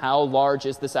is. How large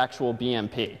is this actual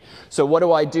BMP? So what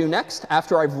do I do next?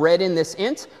 After I've read in this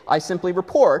int, I simply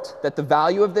report that the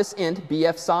value of this int,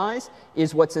 BF size,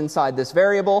 is what's inside this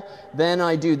variable. Then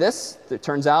I do this. It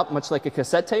turns out, much like a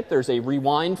cassette tape, there's a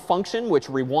rewind function which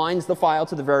rewinds the file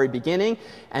to the very beginning.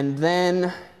 And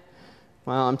then,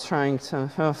 well, I'm trying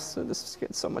to, so this is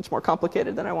getting so much more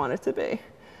complicated than I want it to be.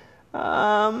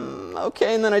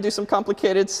 OK, and then I do some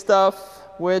complicated stuff,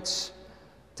 which,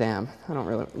 damn, I don't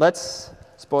really, let's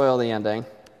spoil the ending.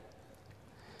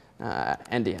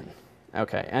 Endian.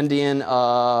 OK, endian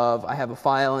of, I have a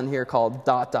file in here called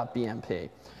 .bmp.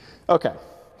 OK,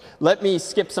 let me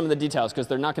skip some of the details because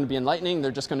they're not going to be enlightening.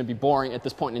 They're just going to be boring at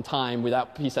this point in time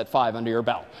without pset 5 under your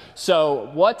belt.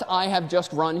 So what I have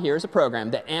just run here is a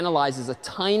program that analyzes a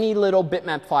tiny little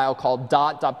bitmap file called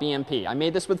 .bmp. I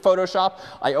made this with Photoshop.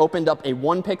 I opened up a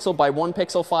 1 pixel by 1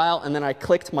 pixel file, and then I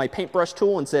clicked my paintbrush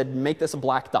tool and said, make this a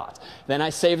black dot. Then I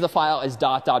saved the file as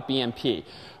 .bmp.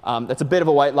 That's a bit of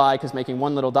a white lie because making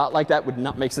one little dot like that would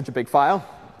not make such a big file.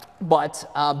 But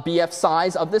BF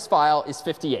size of this file is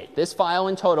 58. This file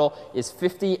in total is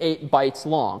 58 bytes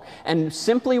long. And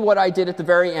simply what I did at the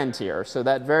very end here, so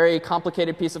that very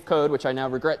complicated piece of code, which I now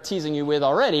regret teasing you with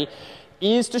already,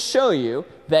 is to show you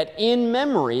that in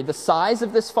memory, the size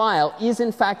of this file is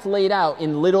in fact laid out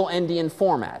in little endian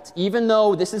format. Even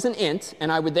though this is an int,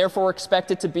 and I would therefore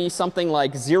expect it to be something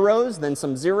like zeros, then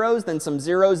some zeros, then some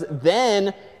zeros,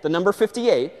 then the number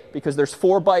 58, because there's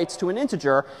 4 bytes to an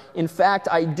integer. In fact,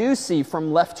 I do see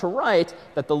from left to right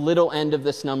that the little end of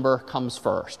this number comes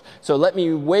first. So let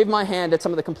me wave my hand at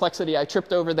some of the complexity I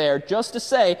tripped over there just to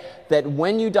say that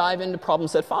when you dive into problem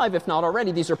set 5, if not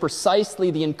already, these are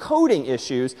precisely the encoding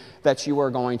issues that you are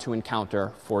going to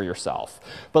encounter for yourself.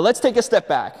 But let's take a step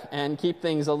back and keep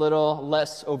things a little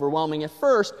less overwhelming at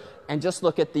first and just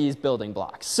look at these building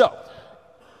blocks. So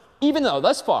even though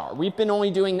thus far we've been only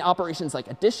doing operations like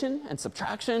addition and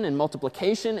subtraction and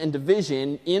multiplication and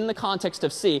division in the context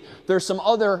of C, there's some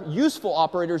other useful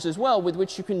operators as well with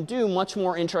which you can do much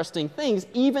more interesting things,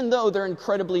 even though they're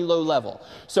incredibly low level.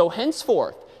 So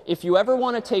henceforth, if you ever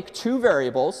want to take 2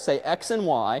 variables, say x and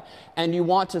y, and you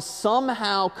want to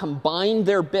somehow combine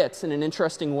their bits in an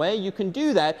interesting way, you can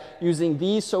do that using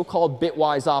these so-called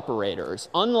bitwise operators.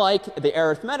 Unlike the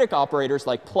arithmetic operators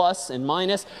like plus and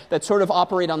minus that sort of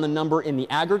operate on the number in the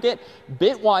aggregate,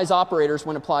 bitwise operators,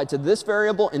 when applied to this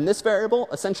variable and this variable,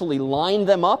 essentially line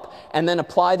them up and then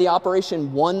apply the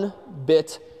operation 1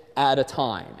 bit at a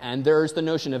time. And there's the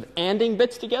notion of anding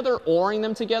bits together, ORing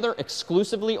them together,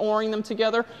 exclusively ORing them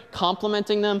together,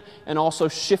 complementing them, and also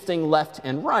shifting left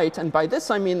and right. And by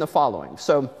this I mean the following.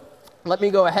 So let me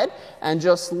go ahead and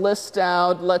just list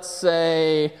out, let's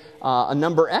say, a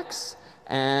number x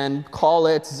and call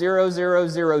it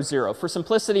 0000. For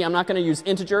simplicity, I'm not going to use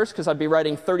integers because I'd be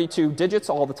writing 32 digits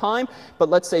all the time. But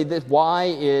let's say that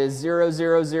y is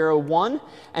 0001.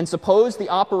 And suppose the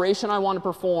operation I want to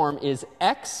perform is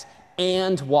x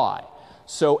and y.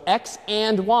 So x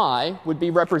and y would be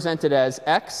represented as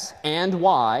x and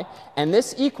y. And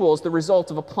this equals the result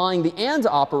of applying the AND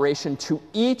operation to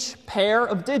each pair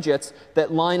of digits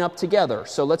that line up together.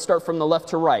 So let's start from the left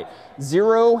to right.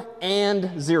 0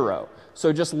 and 0.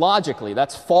 So just logically,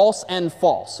 that's false and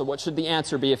false. So what should the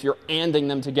answer be if you're anding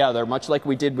them together, much like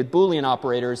we did with Boolean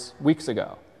operators weeks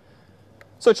ago?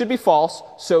 So it should be false.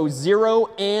 So 0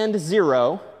 and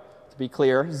 0, to be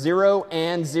clear, 0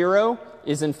 and 0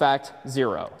 is in fact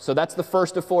 0. So that's the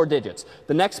first of 4 digits.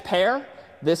 The next pair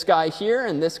This guy here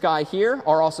and this guy here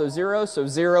are also 0, so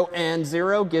 0 and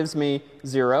 0 gives me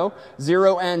 0.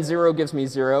 0 and 0 gives me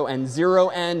 0, and 0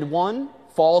 and 1,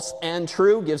 false and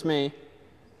true, gives me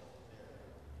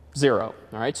 0.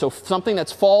 All right, so something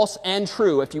that's false and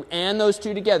true, if you and those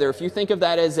two together, if you think of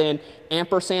that as an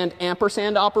ampersand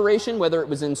operation, whether it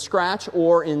was in Scratch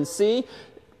or in C,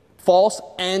 false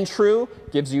and true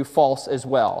gives you false as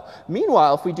well.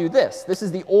 Meanwhile, if we do this, this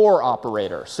is the OR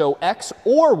operator. So X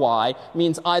or Y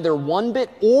means either one bit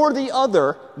or the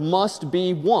other must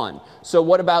be 1. So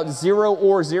what about 0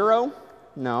 or 0?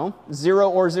 No. 0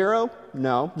 or 0?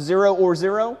 No. 0 or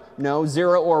 0? No.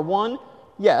 0 or 1?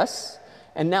 Yes.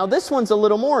 And now this one's a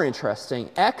little more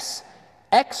interesting. X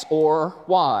or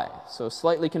Y. So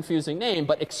slightly confusing name,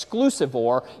 but exclusive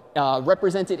OR,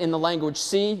 represented in the language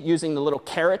C using the little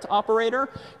caret operator.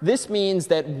 This means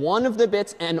that one of the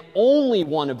bits and only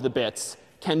one of the bits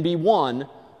can be 1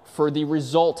 for the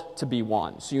result to be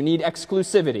 1. So you need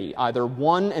exclusivity, either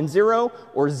 1 and 0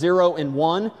 or 0 and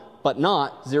 1, but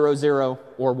not 0, 0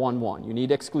 or 1, 1. You need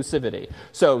exclusivity.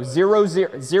 So 0,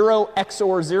 0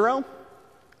 XOR 0.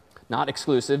 Not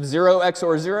exclusive. 0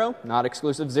 XOR 0, not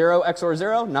exclusive. 0 XOR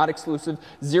 0, not exclusive.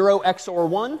 0 XOR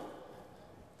 1,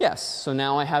 yes. So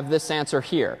now I have this answer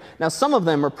here. Now some of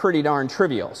them are pretty darn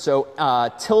trivial. So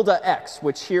tilde x,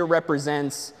 which here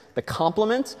represents the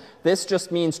complement, this just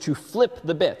means to flip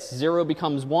the bits. 0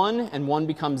 becomes 1 and 1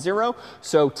 becomes 0.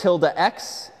 So tilde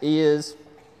x is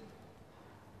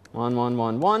 1, 1,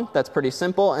 1, 1. That's pretty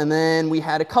simple. And then we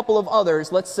had a couple of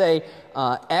others. Let's say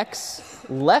x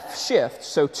left shift,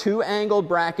 so 2 angled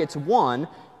brackets 1.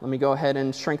 Let me go ahead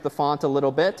and shrink the font a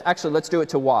little bit. Actually, let's do it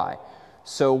to y.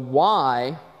 So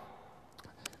y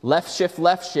left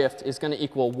shift is going to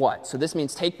equal what? So this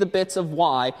means take the bits of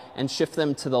y and shift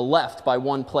them to the left by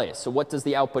 1 place. So what does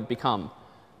the output become?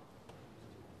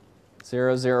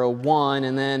 0, 0, 1.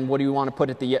 And then what do you want to put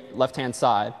at the left-hand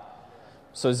side?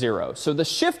 So 0. So the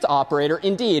shift operator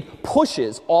indeed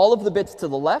pushes all of the bits to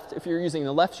the left if you're using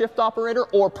the left shift operator,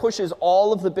 or pushes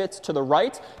all of the bits to the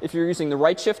right if you're using the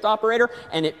right shift operator,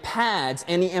 and it pads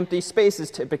any empty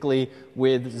spaces typically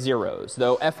with zeros.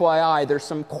 Though FYI, there's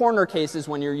some corner cases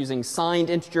when you're using signed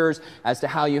integers as to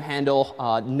how you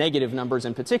handle negative numbers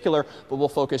in particular, but we'll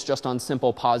focus just on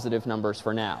simple positive numbers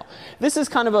for now. This is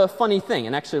kind of a funny thing,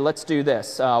 and actually let's do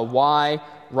this. Y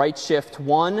right shift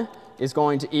 1 is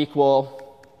going to equal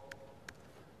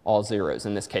all zeros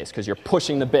in this case, because you're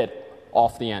pushing the bit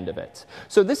off the end of it.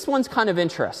 So this one's kind of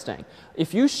interesting.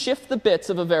 If you shift the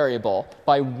bits of a variable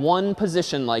by 1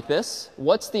 position like this,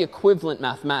 what's the equivalent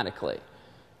mathematically?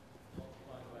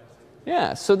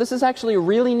 Yeah, so this is actually a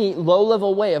really neat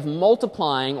low-level way of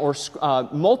multiplying or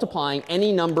multiplying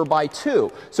any number by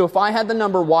 2. So if I had the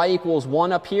number y equals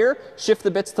 1 up here, shift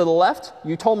the bits to the left,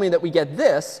 you told me that we get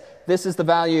this. This is the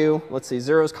value, let's see,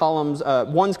 0's columns,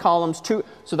 1's columns, 2,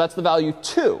 so that's the value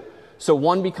 2. So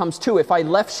 1 becomes 2. If I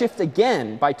left shift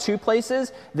again by 2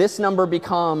 places, this number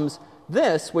becomes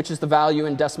this, which is the value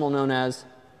in decimal known as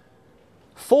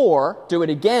 4. Do it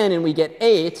again and we get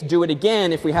 8. Do it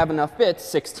again if we have enough bits,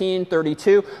 16,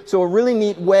 32. So a really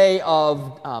neat way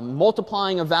of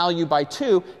multiplying a value by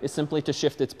 2 is simply to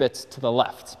shift its bits to the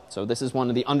left. So this is one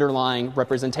of the underlying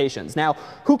representations. Now,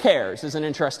 who cares is an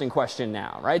interesting question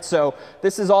now, right? So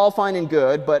this is all fine and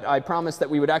good, but I promised that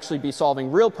we would actually be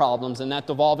solving real problems, and that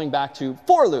devolving back to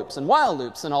for loops and while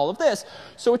loops and all of this.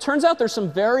 So it turns out there's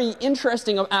some very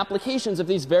interesting applications of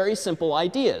these very simple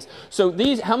ideas. So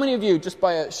these, how many of you, just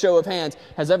by a show of hands,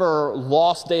 has ever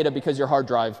lost data because your hard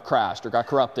drive crashed or got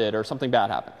corrupted or something bad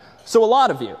happened? So a lot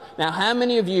of you. Now, how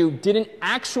many of you didn't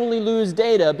actually lose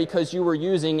data because you were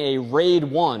using a RAID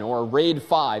 1 or a RAID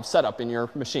 5 setup in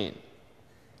your machine?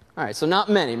 All right, so not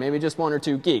many, maybe just 1 or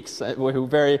 2 geeks who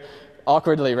very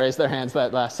awkwardly raised their hands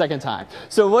that last second time.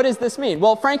 So what does this mean?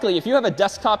 Well, frankly, if you have a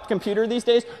desktop computer these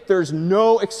days, there's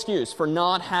no excuse for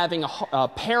not having a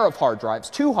pair of hard drives,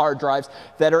 2 hard drives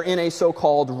that are in a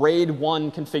so-called RAID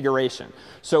 1 configuration.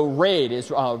 So RAID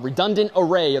is a redundant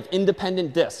array of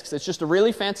independent disks. It's just a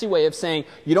really fancy way of saying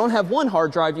you don't have 1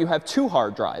 hard drive, you have 2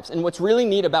 hard drives. And what's really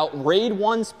neat about RAID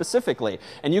 1 specifically,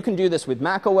 and you can do this with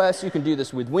Mac OS, you can do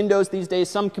this with Windows these days.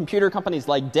 Some computer companies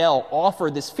like Dell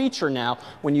offer this feature now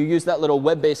when you use that little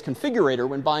web-based configurator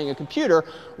when buying a computer.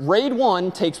 RAID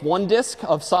 1 takes 1 disk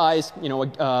of size,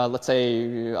 let's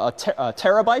say a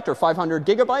terabyte or 500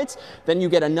 gigabytes. Then you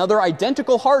get another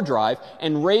identical hard drive,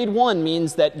 and RAID 1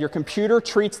 means that your computer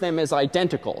treats them as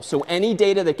identical. So any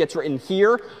data that gets written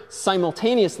here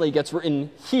simultaneously gets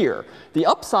written here. The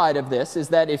upside of this is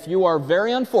that if you are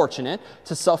very unfortunate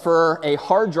to suffer a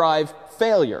hard drive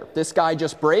failure, this guy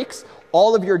just breaks,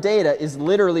 all of your data is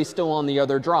literally still on the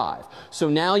other drive. So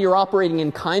now you're operating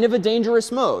in kind of a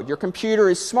dangerous mode. Your computer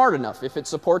is smart enough, if it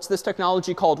supports this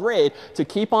technology called RAID, to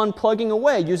keep on plugging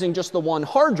away using just the one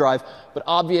hard drive. But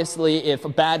obviously, if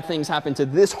bad things happen to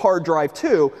this hard drive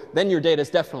too, then your data is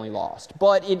definitely lost.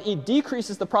 But it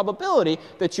decreases the probability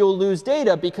that you'll lose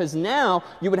data, because now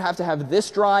you would have to have this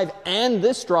drive and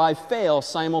this drive fail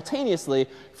simultaneously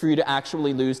for you to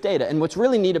actually lose data. And what's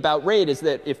really neat about RAID is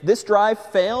that if this drive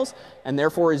fails and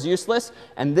therefore is useless,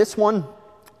 and this one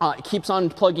keeps on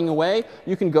plugging away,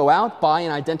 you can go out, buy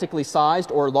an identically sized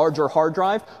or larger hard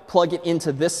drive, plug it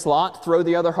into this slot, throw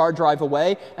the other hard drive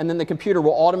away, and then the computer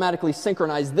will automatically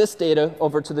synchronize this data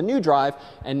over to the new drive,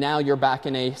 and now you're back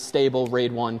in a stable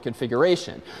RAID 1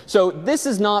 configuration. So this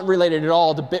is not related at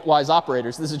all to bitwise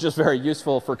operators. This is just very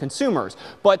useful for consumers.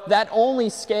 But that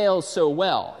only scales so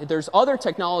well. There's other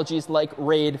technologies like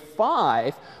RAID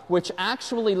 5, which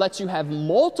actually lets you have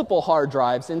multiple hard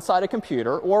drives inside a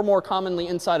computer, or more commonly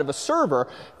inside of a server,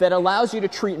 that allows you to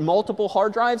treat multiple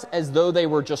hard drives as though they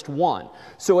were just one.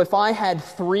 So if I had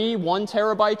 3 1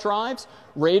 terabyte drives,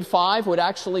 RAID 5 would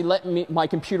actually let my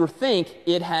computer think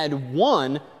it had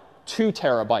 1 2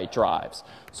 terabyte drives.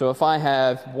 So if I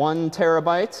have 1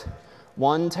 terabyte,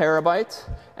 1 terabyte,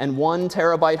 and 1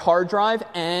 terabyte hard drive,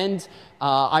 and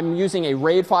I'm using a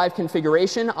RAID 5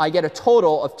 configuration, I get a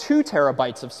total of 2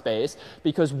 terabytes of space,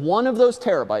 because one of those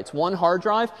terabytes, one hard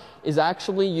drive, is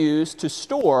actually used to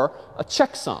store a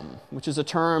checksum, which is a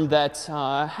term that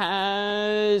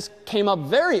came up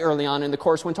very early on in the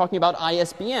course when talking about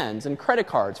ISBNs and credit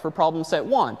cards for problem set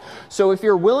 1. So if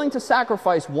you're willing to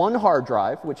sacrifice one hard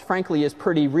drive, which frankly is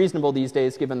pretty reasonable these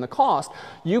days given the cost,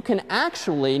 you can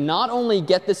actually not only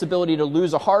get this ability to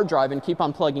lose a hard drive and keep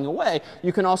on plugging away,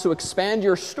 you can also expand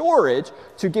your storage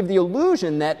to give the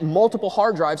illusion that multiple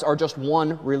hard drives are just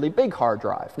one really big hard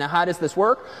drive. Now, how does this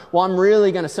work? Well, I'm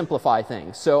really going to simplify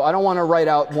things. So I don't want to write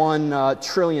out 1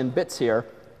 trillion bits here,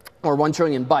 or 1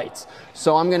 trillion bytes.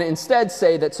 So I'm going to instead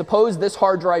say that suppose this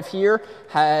hard drive here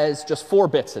has just 4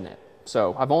 bits in it.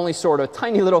 So I've only stored a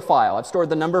tiny little file. I've stored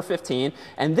the number 15,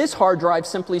 and this hard drive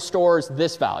simply stores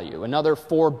this value, another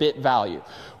 4-bit value.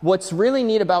 What's really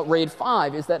neat about RAID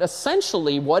 5 is that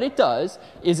essentially what it does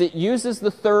is it uses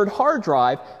the third hard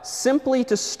drive simply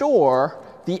to store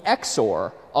the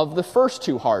XOR of the first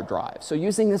 2 hard drives. So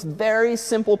using this very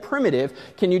simple primitive,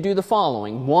 can you do the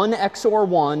following? 1 XOR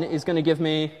 1 is going to give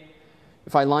me,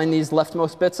 if I line these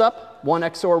leftmost bits up, 1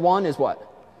 XOR 1 is what?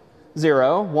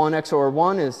 0. 1 XOR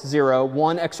 1 is 0.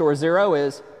 1 XOR 0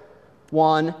 is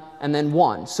 1, and then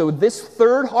 1. So this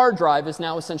third hard drive is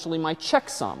now essentially my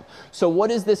checksum. So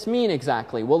what does this mean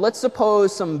exactly? Well, let's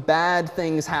suppose some bad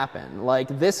things happen, like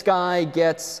this guy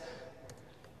gets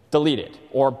deleted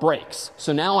or breaks.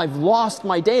 So now I've lost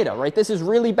my data, right? This is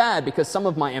really bad because some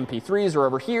of my MP3s are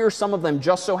over here. Some of them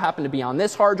just so happen to be on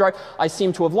this hard drive. I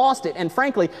seem to have lost it. And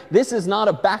frankly, this is not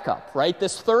a backup, right?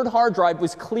 This third hard drive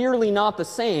was clearly not the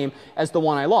same as the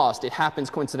one I lost. It happens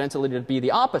coincidentally to be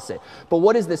the opposite. But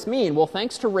what does this mean? Well,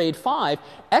 thanks to RAID 5,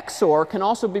 XOR can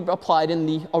also be applied in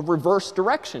the reverse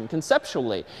direction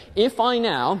conceptually. If I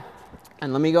now,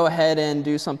 and let me go ahead and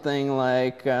do something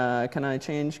like, can I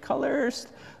change colors?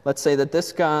 Let's say that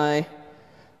this guy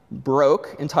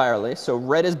broke entirely, so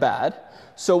red is bad.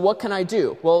 So what can I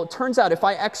do? Well, it turns out if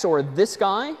I XOR this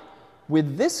guy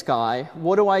with this guy,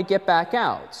 what do I get back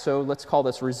out? So let's call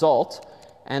this result.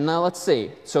 And now let's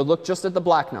see. So look just at the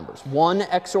black numbers. 1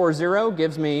 XOR 0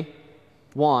 gives me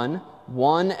 1.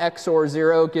 1 XOR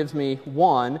 0 gives me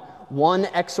 1. 1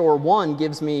 XOR 1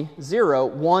 gives me 0.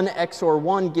 1 XOR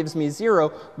 1 gives me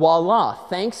 0. Voila.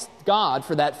 Thanks God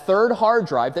for that third hard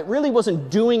drive that really wasn't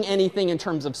doing anything in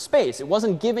terms of space. It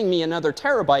wasn't giving me another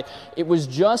terabyte. It was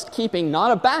just keeping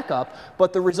not a backup,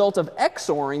 but the result of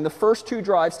XORing the first 2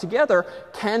 drives together.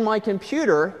 Can my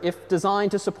computer, if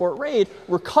designed to support RAID,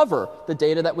 recover the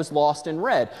data that was lost in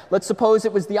red? Let's suppose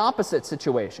it was the opposite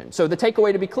situation. So the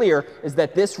takeaway, to be clear, is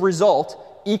that this result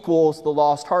equals the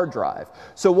lost hard drive.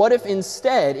 So what if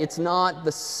instead it's not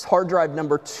the hard drive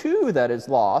number 2 that is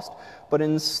lost, but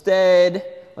instead,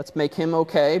 let's make him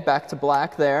OK, back to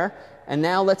black there. And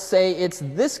now let's say it's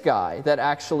this guy that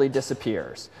actually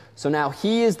disappears. So now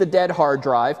he is the dead hard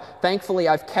drive. Thankfully,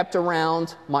 I've kept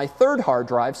around my third hard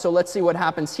drive. So let's see what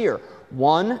happens here.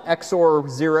 1 XOR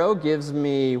 0 gives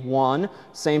me 1.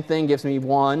 Same thing gives me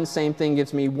 1. Same thing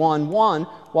gives me 1, 1.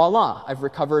 Voila, I've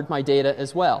recovered my data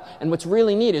as well. And what's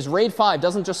really neat is RAID 5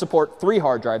 doesn't just support 3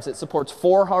 hard drives. It supports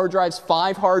 4 hard drives,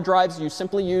 5 hard drives. You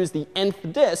simply use the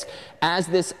nth disk as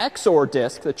this XOR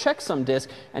disk, the checksum disk,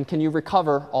 and can you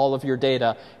recover all of your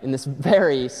data in this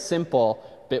very simple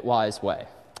bitwise way.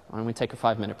 Why don't we take a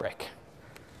 5-minute break?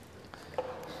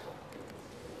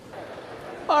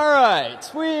 All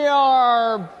right, we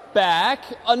are back.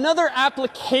 Another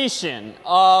application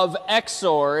of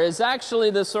XOR is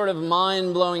actually this sort of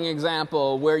mind-blowing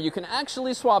example where you can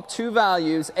actually swap two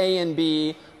values, A and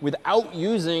B, without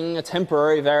using a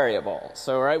temporary variable.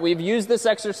 So, right, we've used this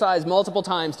exercise multiple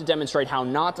times to demonstrate how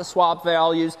not to swap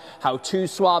values, how to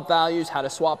swap values, how to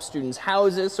swap students'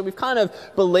 houses. So we've kind of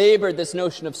belabored this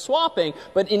notion of swapping,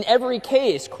 but in every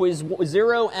case, quiz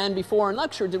 0 and before in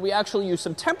lecture, did we actually use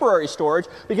some temporary storage?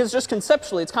 Because just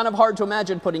conceptually, it's kind of hard to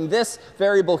imagine putting this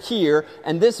variable here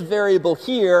and this variable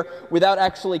here without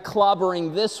actually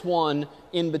clobbering this one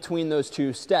in between those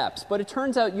two steps. But it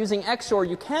turns out using XOR,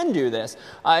 you can do this.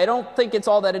 I don't think it's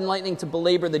all that enlightening to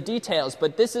belabor the details,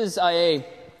 but this is a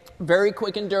very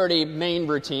quick and dirty main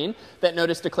routine that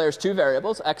notice declares two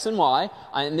variables, x and y,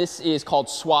 and this is called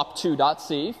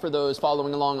swap2.c for those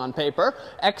following along on paper.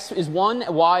 X is 1,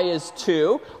 y is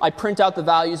 2. I print out the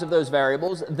values of those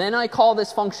variables. Then I call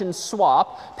this function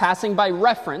swap, passing by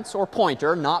reference or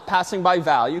pointer, not passing by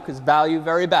value, because value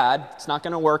very bad. It's not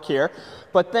going to work here.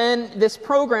 But then this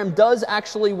program does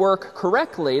actually work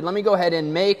correctly. Let me go ahead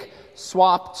and make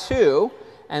swap2.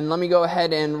 And let me go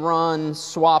ahead and run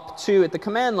swap2 at the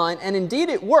command line. And indeed,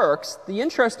 it works. The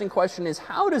interesting question is,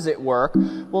 how does it work?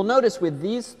 Well, notice with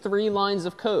these 3 lines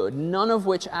of code, none of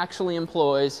which actually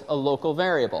employs a local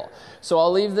variable. So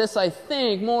I'll leave this, I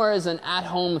think, more as an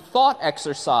at-home thought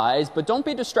exercise. But don't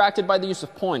be distracted by the use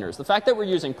of pointers. The fact that we're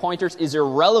using pointers is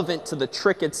irrelevant to the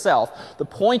trick itself. The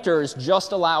pointers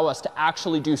just allow us to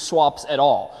actually do swaps at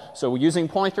all. So using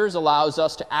pointers allows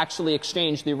us to actually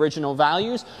exchange the original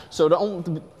values. So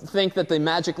don't think that the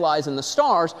magic lies in the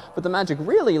stars, but the magic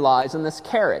really lies in this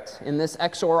caret, in this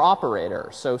XOR operator.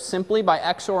 So simply by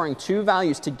XORing two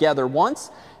values together once,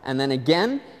 and then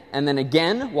again,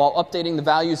 while updating the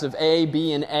values of A,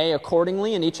 B, and A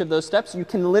accordingly in each of those steps, you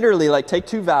can literally like take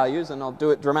two values, and I'll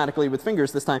do it dramatically with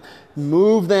fingers this time,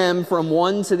 move them from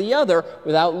one to the other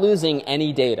without losing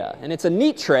any data. And it's a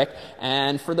neat trick,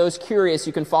 and for those curious,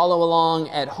 you can follow along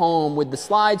at home with the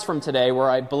slides from today where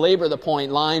I belabor the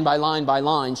point line by line by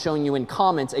line, showing you in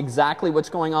comments exactly what's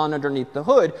going on underneath the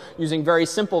hood using very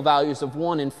simple values of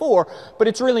 1 and 4, but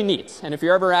it's really neat. And if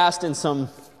you're ever asked in some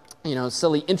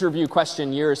silly interview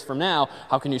question years from now,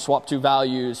 how can you swap two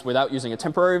values without using a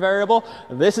temporary variable?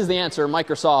 This is the answer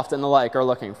Microsoft and the like are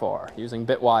looking for, using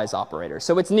bitwise operators.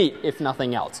 So it's neat, if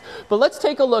nothing else. But let's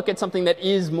take a look at something that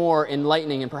is more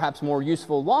enlightening and perhaps more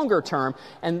useful longer term,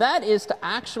 and that is to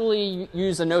actually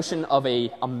use a notion of a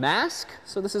mask.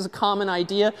 So this is a common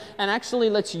idea, and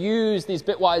actually let's use these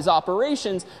bitwise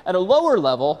operations at a lower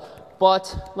level.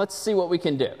 But let's see what we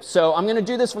can do. So I'm going to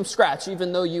do this from scratch,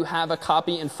 even though you have a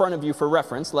copy in front of you for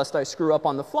reference, lest I screw up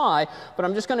on the fly. But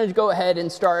I'm just going to go ahead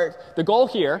and start. The goal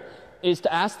here is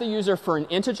to ask the user for an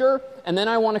integer, and then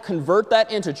I want to convert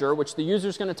that integer, which the user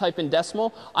is going to type in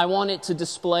decimal. I want it to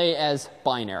display as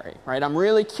binary, right? I'm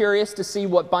really curious to see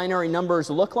what binary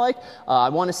numbers look like. I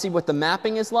want to see what the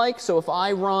mapping is like. So if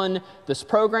I run this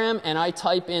program and I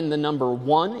type in the number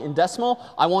 1 in decimal,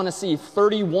 I want to see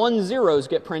 31 zeros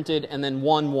get printed and then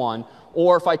 1, 1.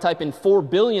 Or if I type in 4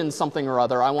 billion something or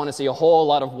other, I want to see a whole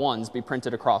lot of ones be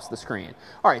printed across the screen.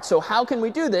 All right, so how can we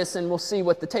do this? And we'll see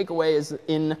what the takeaway is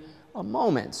in a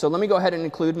moment. So let me go ahead and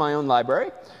include my own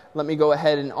library. Let me go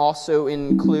ahead and also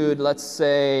include, let's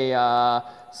say,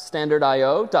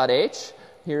 standard.io.h.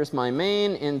 Here's my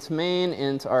main int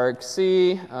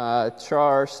argc,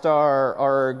 char star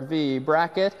argv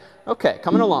bracket. OK,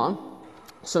 coming along.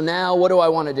 So now what do I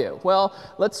want to do? Well,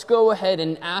 let's go ahead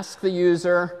and ask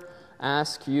user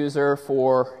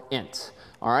for int.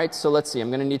 All right, so let's see. I'm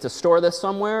going to need to store this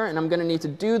somewhere, and I'm going to need to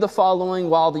do the following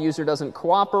while the user doesn't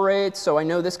cooperate. So I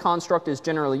know this construct is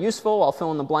generally useful. I'll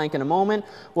fill in the blank in a moment.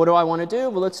 What do I want to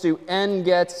do? Well, let's do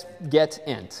get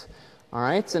int. All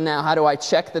right, so now how do I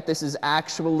check that this is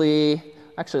actually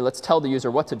let's tell the user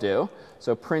what to do.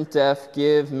 So printf,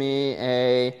 give me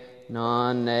a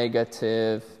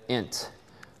non-negative int.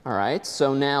 All right,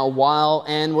 so now while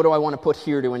n, what do I want to put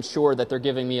here to ensure that they're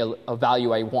giving me a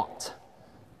value I want?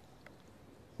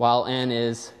 While n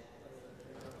is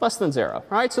less than 0. All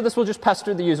right, so this will just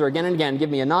pester the user again and again,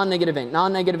 give me a non-negative int,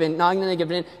 non-negative int,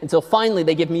 non-negative int, until finally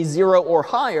they give me 0 or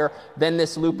higher, then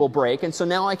this loop will break. And so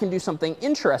now I can do something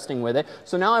interesting with it.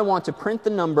 So now I want to print the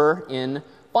number in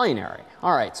binary.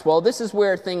 All right, so, well, this is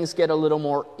where things get a little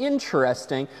more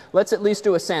interesting. Let's at least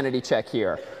do a sanity check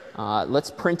here. Let's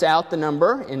print out the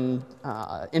number in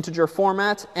integer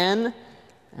format, n,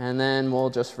 and then we'll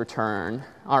just return.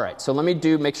 All right, so let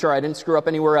me make sure I didn't screw up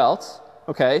anywhere else.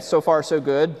 OK, so far so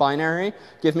good. Binary.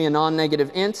 Give me a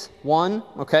non-negative int, 1.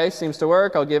 OK, seems to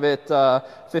work. I'll give it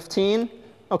 15.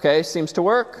 OK, seems to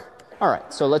work. All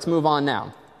right, so let's move on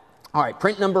now. All right,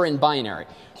 print number in binary.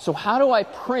 So how do I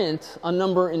print a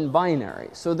number in binary?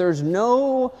 So there's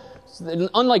no,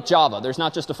 unlike Java, there's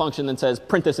not just a function that says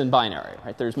print this in binary,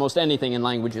 right? There's most anything in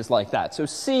languages like that. So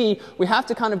C, we have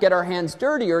to kind of get our hands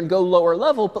dirtier and go lower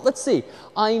level, but let's see.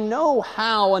 I know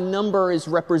how a number is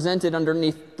represented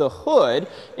underneath the hood.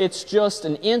 It's just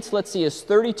an int, let's see, is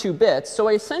 32 bits. So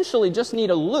I essentially just need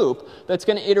a loop that's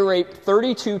going to iterate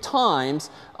 32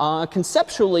 times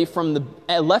conceptually from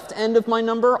the left end of my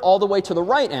number all the way to the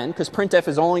right end, because printf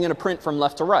is only going to print from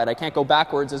left to right. I can't go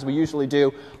backwards as we usually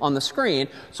do on the screen.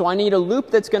 So I need a loop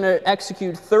that's going to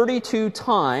execute 32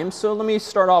 times. So let me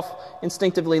start off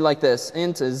instinctively like this.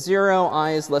 Int is 0,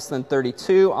 I is less than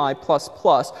 32, I plus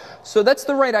plus. So that's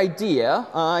the right idea.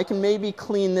 I can maybe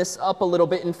clean this up a little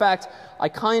bit. In fact, I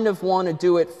kind of want to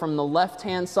do it from the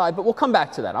left-hand side, but we'll come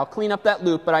back to that. I'll clean up that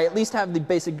loop, but I at least have the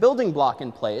basic building block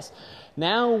in place.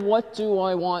 Now, what do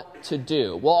I want to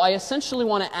do? Well, I essentially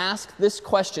want to ask this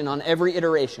question on every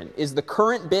iteration. Is the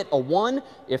current bit a 1?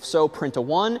 If so, print a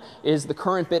 1. Is the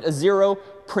current bit a 0?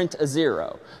 Print a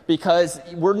 0. Because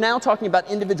we're now talking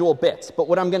about individual bits. But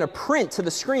what I'm going to print to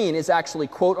the screen is actually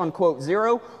quote unquote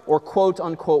 0 or quote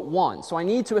unquote 1. So I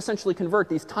need to essentially convert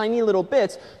these tiny little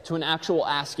bits to an actual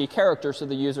ASCII character so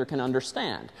the user can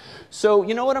understand. So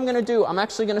you know what I'm going to do? I'm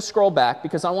actually going to scroll back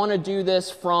because I want to do this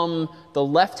from the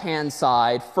left-hand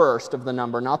side first of the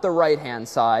number, not the right-hand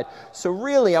side. So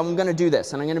really, I'm going to do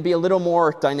this, and I'm going to be a little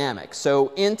more dynamic.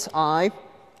 So int I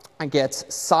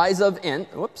gets size of int.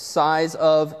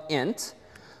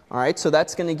 All right, so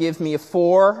that's going to give me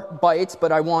 4 bytes,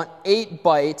 but I want 8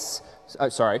 bytes.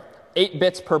 8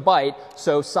 bits per byte.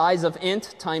 So size of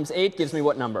int times 8 gives me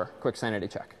what number? Quick sanity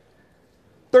check.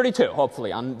 32,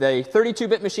 hopefully. On the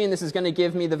 32-bit machine, this is going to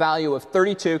give me the value of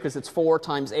 32 because it's 4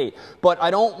 times 8. But I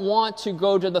don't want to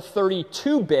go to the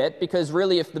 32-bit because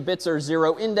really if the bits are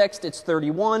 0 indexed, it's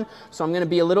 31. So I'm going to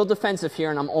be a little defensive here,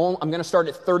 and I'm going to start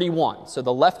at 31. So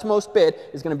the leftmost bit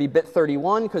is going to be bit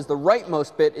 31 because the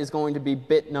rightmost bit is going to be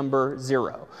bit number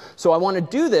 0. So I want to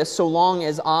do this so long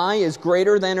as I is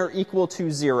greater than or equal to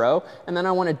 0, and then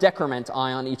I want to decrement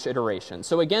I on each iteration.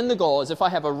 So again, the goal is if I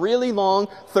have a really long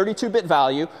 32-bit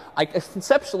value, I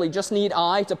conceptually just need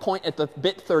I to point at the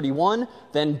bit 31,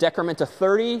 then decrement to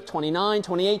 30, 29,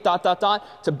 28,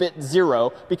 to bit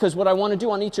 0, because what I want to do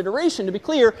on each iteration, to be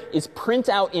clear, is print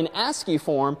out in ASCII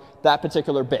form that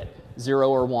particular bit,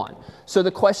 0 or 1. So the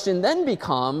question then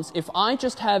becomes, if I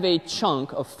just have a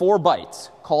chunk of 4 bytes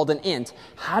called an int,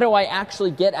 how do I actually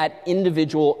get at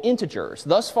individual integers?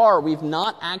 Thus far, we've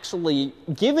not actually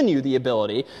given you the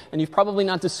ability, and you've probably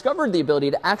not discovered the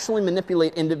ability to actually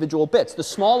manipulate individual bits. The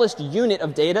smallest unit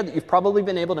of data that you've probably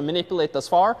been able to manipulate thus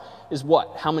far is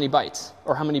what? How many bytes?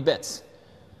 Or how many bits?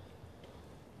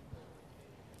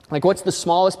 Like, what's the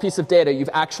smallest piece of data you've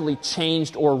actually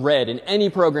changed or read in any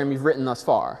program you've written thus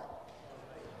far?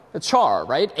 A char,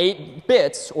 right? 8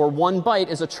 bits or 1 byte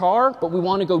is a char, but we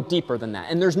want to go deeper than that.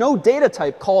 And there's no data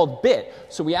type called bit,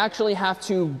 so we actually have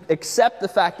to accept the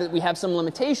fact that we have some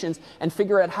limitations and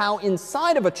figure out how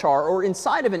inside of a char or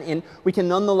inside of an int we can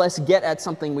nonetheless get at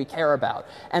something we care about.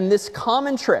 And this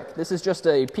common trick, this is just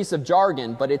a piece of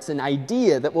jargon, but it's an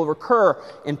idea that will recur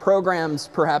in programs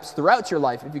perhaps throughout your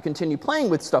life if you continue playing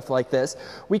with stuff like this.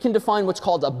 We can define what's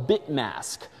called a bit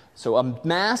mask. So a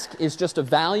mask is just a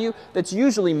value that's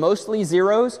usually mostly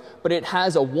zeros, but it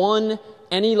has a 1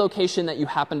 any location that you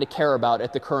happen to care about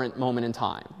at the current moment in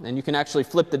time. And you can actually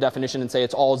flip the definition and say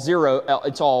it's all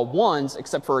it's all 1s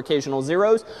except for occasional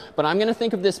zeros. But I'm going to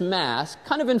think of this mask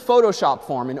kind of in Photoshop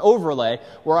form, an overlay,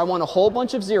 where I want a whole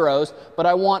bunch of zeros, but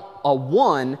I want a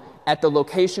 1 at the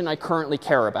location I currently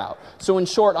care about. So in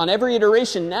short, on every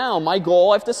iteration now, my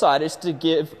goal I've decided is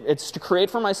to create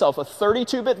for myself a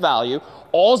 32-bit value,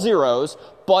 all zeros,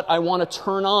 but I want to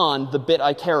turn on the bit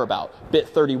I care about. Bit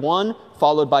 31,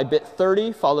 followed by bit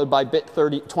 30, followed by bit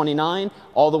 29,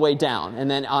 all the way down. And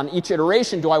then on each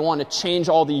iteration, do I want to change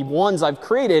all the 1s I've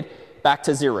created back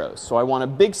to zeros? So I want a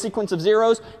big sequence of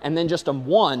zeros and then just a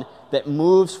 1 that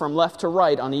moves from left to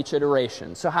right on each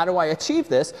iteration. So how do I achieve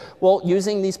this? Well,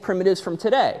 using these primitives from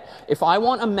today. If I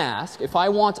want a mask, if I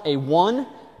want a 1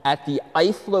 at the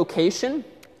ith location,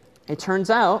 it turns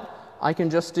out I can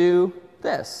just do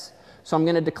this. So I'm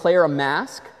going to declare a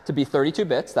mask to be 32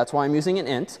 bits. That's why I'm using an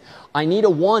int. I need a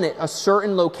 1 at a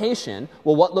certain location.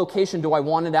 Well, what location do I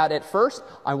want it at first?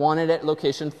 I want it at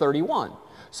location 31.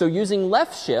 So using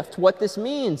left shift, what this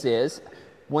means is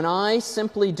when I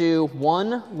simply do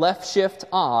 1 left shift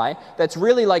I, that's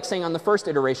really like saying on the first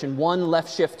iteration 1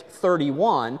 left shift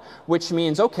 31, which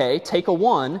means, okay, take a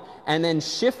 1 and then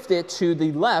shift it to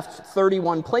the left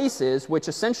 31 places, which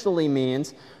essentially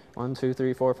means 1, 2,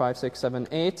 3, 4, 5, 6, 7,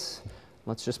 8.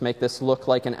 Let's just make this look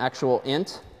like an actual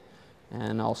int.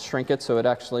 And I'll shrink it so it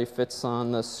actually fits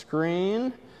on the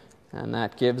screen. And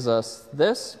that gives us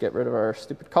this. Get rid of our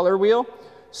stupid color wheel.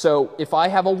 So if I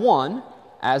have a 1,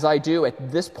 as I do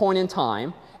at this point in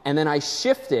time, and then I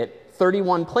shift it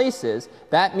 31 places,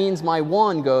 that means my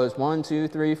 1 goes 1, 2,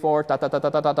 3, 4, dot, dot, dot,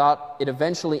 dot, dot, dot, dot. It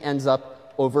eventually ends up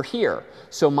over here.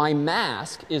 So my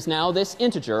mask is now this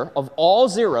integer of all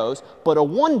zeros, but a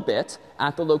 1 bit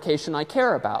at the location I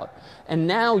care about. And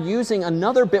now using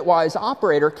another bitwise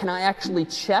operator, can I actually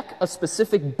check a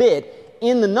specific bit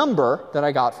in the number that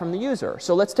I got from the user?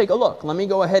 So let's take a look. Let me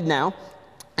go ahead now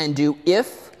and do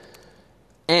if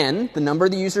n, the number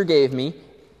the user gave me,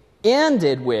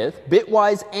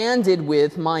 bitwise ANDed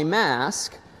with my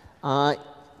mask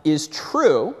is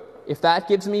true. If that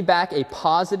gives me back a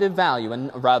positive value,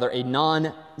 and rather a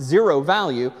non-zero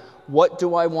value, what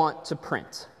do I want to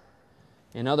print?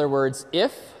 In other words,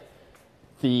 if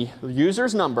the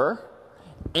user's number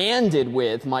ANDed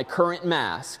with my current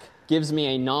mask gives me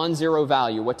a non-zero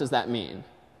value, what does that mean?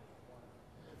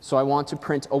 So I want to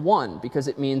print a 1 because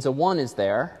it means a 1 is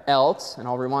there. Else, and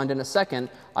I'll rewind in a second,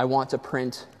 I want to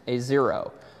print a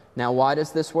 0. Now, why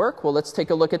does this work? Well, let's take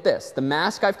a look at this. The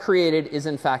mask I've created is,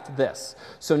 in fact, this.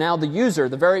 So now the user,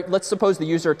 let's suppose the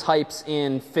user types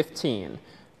in 15.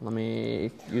 Let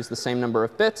me use the same number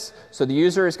of bits. So the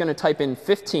user is going to type in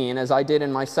 15, as I did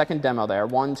in my second demo there,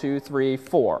 1, 2, 3,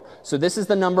 4. So this is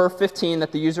the number 15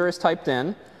 that the user has typed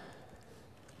in.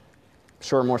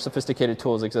 Sure, more sophisticated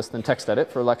tools exist than TextEdit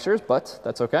for lectures, but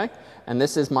that's OK. And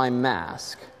this is my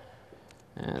mask.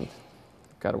 And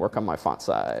got to work on my font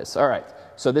size. All right.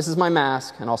 So this is my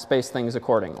mask, and I'll space things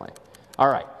accordingly. All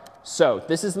right. So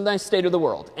this is the nice state of the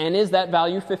world. N is that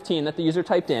value 15 that the user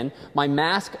typed in. My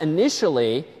mask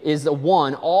initially is a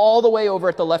 1 all the way over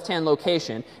at the left-hand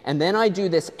location. And then I do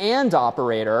this AND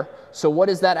operator. So what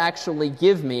does that actually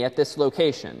give me at this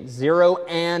location? 0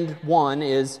 and 1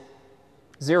 is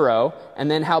 0. And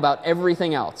then how about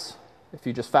everything else? If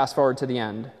you just fast forward to the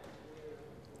end,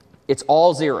 it's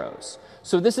all zeros.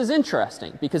 So this is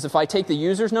interesting, because if I take the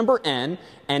user's number n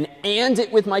and AND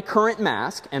it with my current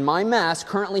mask, and my mask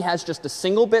currently has just a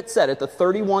single bit set at the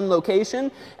 31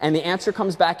 location, and the answer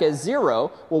comes back as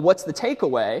 0, well, what's the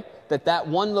takeaway? That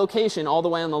one location all the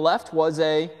way on the left was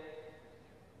a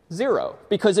 0.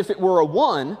 Because if it were a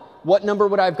 1, what number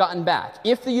would I have gotten back?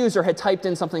 If the user had typed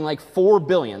in something like 4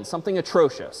 billion, something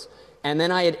atrocious, and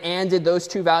then I had ANDed those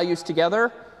two values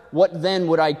together, what then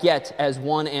would I get as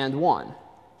 1 and 1?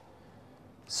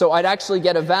 So I'd actually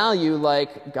get a value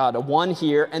like, got a 1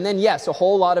 here, and then, yes, a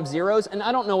whole lot of zeros. And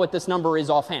I don't know what this number is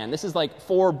offhand. This is like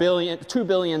 4 billion, 2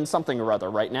 billion something or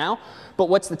other right now. But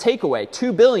what's the takeaway?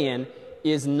 2 billion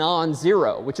is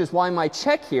non-zero, which is why my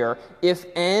check here, if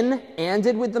n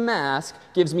ANDed with the mask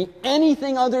gives me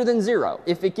anything other than 0,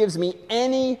 if it gives me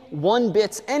any 1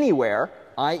 bits anywhere,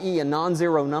 i.e. a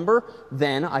non-zero number,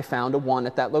 then I found a 1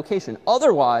 at that location.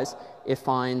 Otherwise, it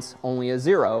finds only a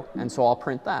 0, and so I'll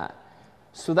print that.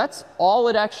 So that's all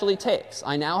it actually takes.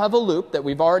 I now have a loop that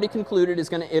we've already concluded is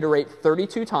going to iterate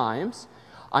 32 times.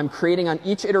 I'm creating on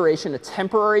each iteration a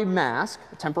temporary mask,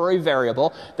 a temporary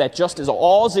variable, that just is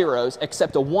all zeros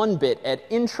except a 1 bit at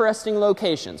interesting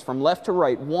locations, from left to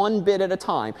right, 1 bit at a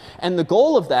time. And the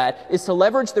goal of that is to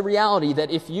leverage the reality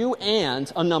that if you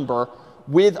AND a number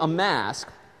with a mask,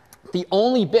 the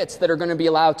only bits that are going to be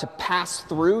allowed to pass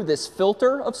through this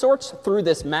filter of sorts, through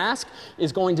this mask,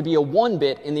 is going to be a 1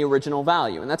 bit in the original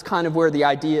value. And that's kind of where the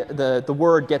idea, the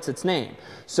word gets its name.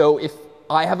 So if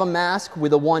I have a mask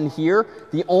with a 1 here,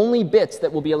 the only bits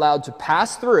that will be allowed to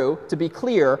pass through, to be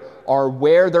clear, are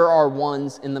where there are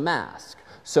 1s in the mask.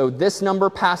 So this number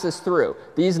passes through.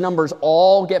 These numbers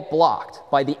all get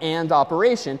blocked by the AND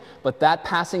operation, but that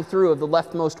passing through of the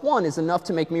leftmost 1 is enough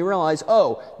to make me realize,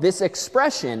 oh, this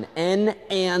expression, n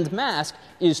AND mask,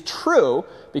 is true,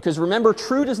 because remember,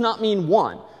 true does not mean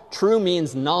 1. True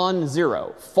means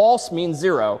non-zero. False means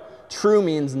 0. True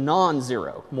means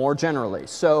non-zero, more generally.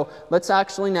 So let's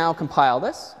actually now compile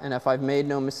this. And if I've made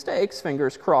no mistakes,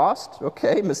 fingers crossed.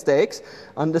 OK, mistakes.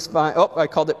 Undefined. Oh, I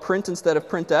called it print instead of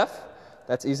printf.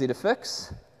 That's easy to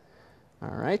fix.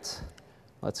 All right.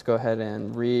 Let's go ahead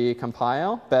and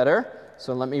recompile. Better.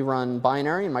 So let me run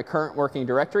binary in my current working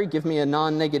directory. Give me a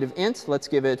non-negative int. Let's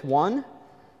give it 1.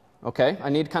 OK, I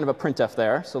need kind of a printf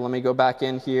there. So let me go back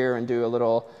in here and do a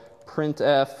little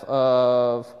printf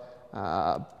of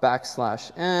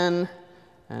 \n.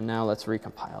 And now let's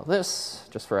recompile this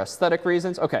just for aesthetic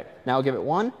reasons. OK, now I'll give it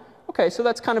 1. OK, so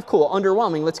that's kind of cool.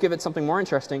 Underwhelming. Let's give it something more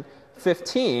interesting.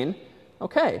 15.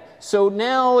 OK, so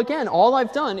now, again, all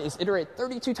I've done is iterate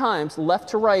 32 times left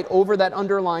to right over that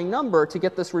underlying number to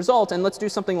get this result. And let's do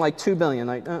something like 2 billion.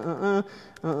 Like,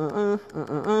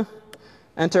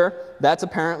 enter. That's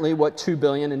apparently what 2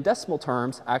 billion in decimal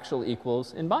terms actually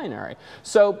equals in binary.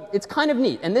 So it's kind of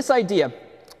neat. And this idea,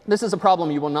 this is a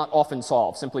problem you will not often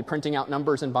solve, simply printing out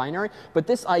numbers in binary. But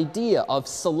this idea of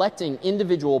selecting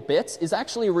individual bits is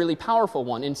actually a really powerful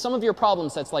one. In some of your problem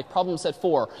sets, like problem set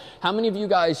 4, how many of you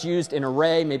guys used an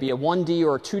array, maybe a 1D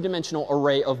or a 2-dimensional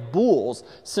array of bools,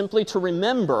 simply to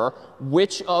remember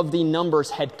which of the numbers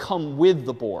had come with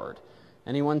the board?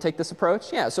 Anyone take this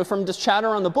approach? Yeah, so from this chatter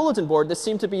on the bulletin board, this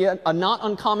seemed to be a not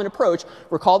uncommon approach.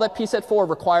 Recall that pset 4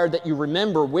 required that you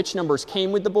remember which numbers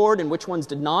came with the board and which ones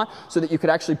did not, so that you could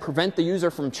actually prevent the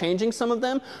user from changing some of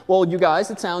them. Well, you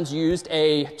guys, it sounds,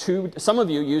 some of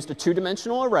you used a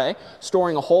 2-dimensional array,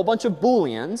 storing a whole bunch of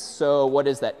booleans. So what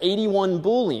is that? 81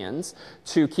 booleans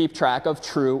to keep track of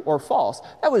true or false.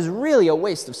 That was really a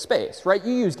waste of space, right?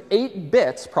 You used 8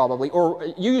 bits probably, or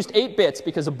you used 8 bits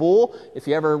because a bool, if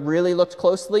you ever really looked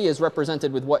closely, is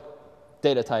represented with what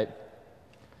data type?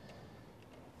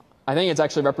 I think it's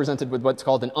actually represented with what's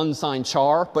called an unsigned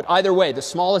char. But either way, the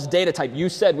smallest data type you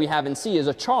said we have in C is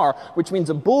a char, which means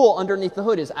a bool underneath the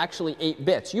hood is actually 8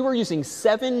 bits. You were using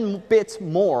 7 bits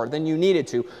more than you needed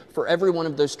to for every one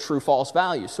of those true-false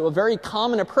values. So a very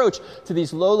common approach to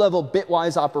these low-level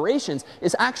bitwise operations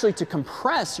is actually to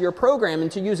compress your program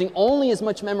into using only as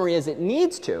much memory as it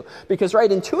needs to. Because,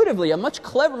 right, intuitively, a much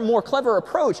more clever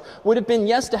approach would have been,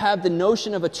 yes, to have the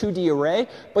notion of a 2D array,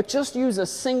 but just use a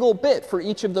single bit for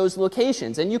each of those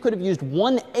locations. And you could have used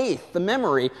 1/8 the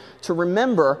memory to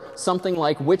remember something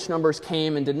like which numbers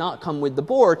came and did not come with the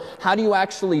board. How do you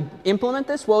actually implement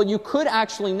this? Well, you could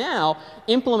actually now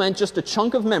implement just a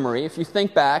chunk of memory. If you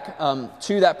think back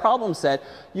to that problem set,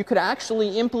 you could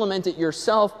actually implement it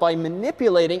yourself by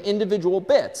manipulating individual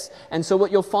bits. And so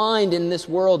what you'll find in this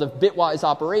world of bitwise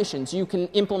operations, you can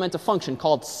implement a function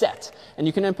called set, and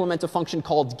you can implement a function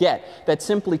called get that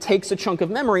simply takes a chunk of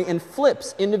memory and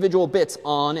flips individual bits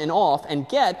on and off, and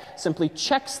get simply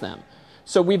checks them.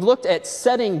 So we've looked at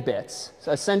setting bits.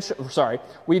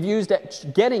 We've used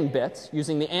getting bits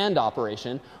using the AND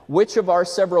operation. Which of our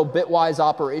several bitwise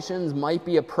operations might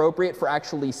be appropriate for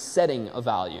actually setting a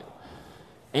value?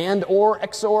 AND, or,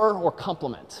 XOR, or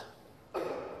complement?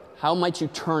 How might you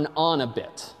turn on a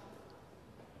bit?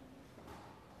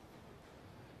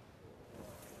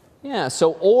 Yeah,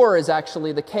 so OR is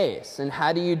actually the case. And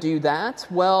how do you do that?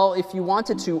 Well, if you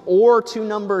wanted to OR two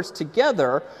numbers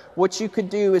together, what you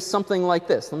could do is something like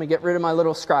this. Let me get rid of my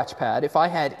little scratch pad. If I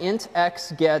had int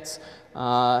x gets,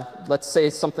 let's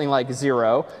say something like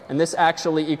 0, and this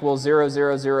actually equals 0,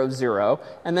 0, 0, 0,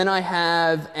 and then I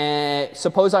have,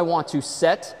 suppose I want to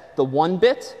set the 1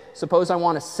 bit. Suppose I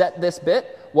want to set this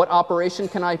bit. What operation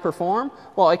can I perform?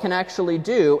 Well, I can actually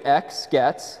do x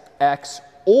gets x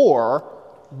OR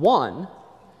 1,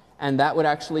 and that would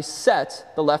actually set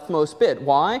the leftmost bit.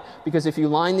 Why? Because if you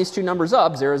line these two numbers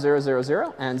up, 0, 0, 0,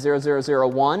 0 and 0, 0, 0,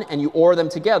 1, and you OR them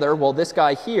together, well, this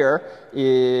guy here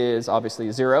is obviously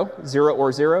 0, 0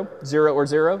 or 0, 0 or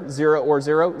 0, 0 or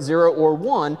 0, 0 or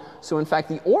 1. So in fact,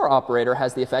 the OR operator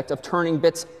has the effect of turning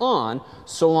bits on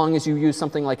so long as you use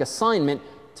something like assignment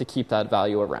to keep that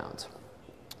value around.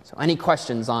 So any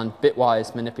questions on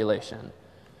bitwise manipulation?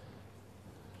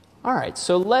 All right,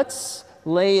 so let's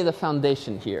lay the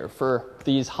foundation here for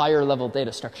these higher level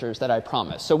data structures that I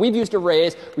promised. So we've used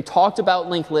arrays. We talked about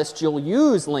linked lists. You'll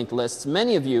use linked lists,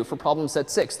 many of you, for problem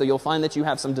set 6, though you'll find that you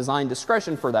have some design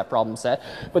discretion for that problem set.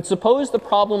 But suppose the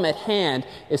problem at hand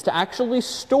is to actually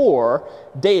store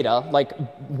data, like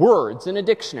words in a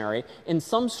dictionary, in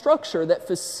some structure that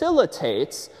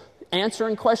facilitates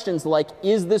answering questions like,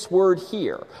 is this word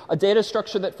here? A data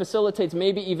structure that facilitates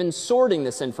maybe even sorting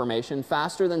this information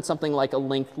faster than something like a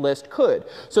linked list could.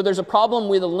 So there's a problem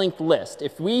with a linked list.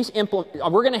 If we implement,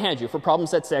 we're going to hand you, for problem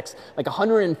set 6, like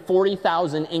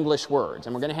 140,000 English words.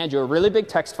 And we're going to hand you a really big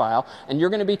text file. And you're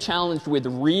going to be challenged with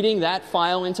reading that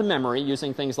file into memory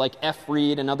using things like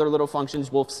fread and other little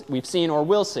functions we've seen or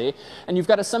will see. And you've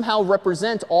got to somehow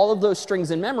represent all of those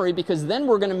strings in memory, because then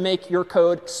we're going to make your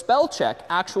code spell check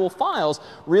actual files,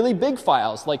 really big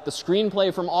files like the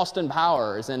screenplay from Austin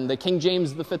Powers and the King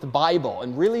James V Bible,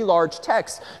 and really large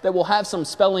text that will have some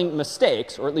spelling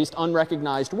mistakes, or at least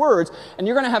unrecognized words, and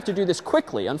you're going to have to do this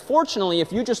quickly. Unfortunately,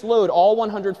 if you just load all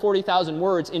 140,000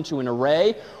 words into an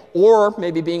array, or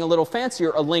maybe being a little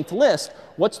fancier, a linked list,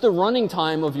 what's the running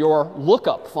time of your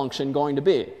lookup function going to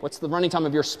be? What's the running time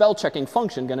of your spell checking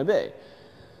function going to be?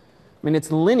 I mean,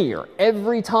 it's linear.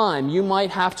 Every time you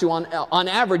might have to, on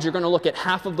average, you're going to look at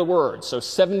half of the words. So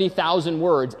 70,000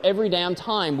 words. Every damn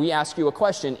time we ask you a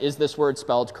question, is this word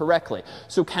spelled correctly?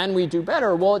 So can we do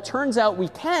better? Well, it turns out we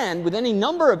can with any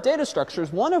number of data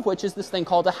structures, one of which is this thing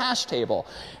called a hash table.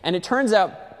 And it turns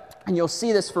out, and you'll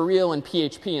see this for real in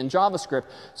PHP and JavaScript,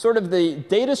 sort of the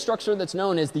data structure that's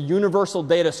known as the universal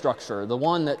data structure, the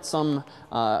one that some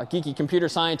geeky computer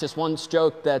scientist once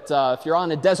joked that if you're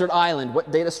on a desert island,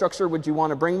 what data structure would you want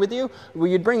to bring with you? Well,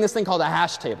 you'd bring this thing called a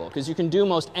hash table, because you can do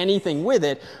most anything with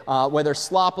it, whether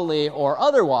sloppily or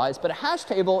otherwise. But a hash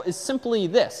table is simply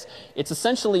this. It's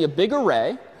essentially a big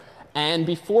array. And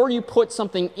before you put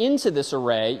something into this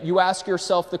array, you ask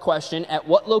yourself the question, at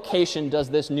what location does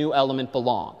this new element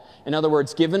belong? In other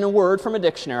words, given a word from a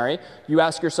dictionary, you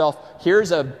ask yourself,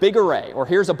 here's a big array, or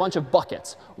here's a bunch of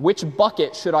buckets. Which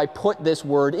bucket should I put this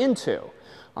word into?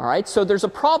 All right, so there's a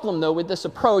problem, though, with this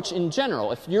approach in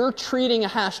general. If you're treating a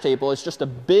hash table as just a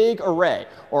big array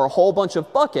or a whole bunch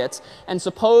of buckets, and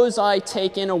suppose I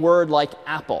take in a word like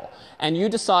apple, and you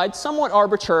decide somewhat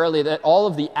arbitrarily that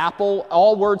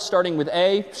all words starting with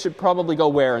A should probably go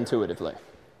where intuitively?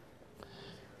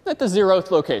 At the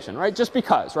 0th location, right? Just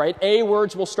because, right? A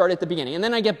words will start at the beginning. And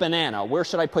then I get banana. Where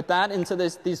should I put that into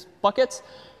these buckets?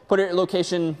 Put it at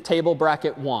location table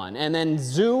bracket 1. And then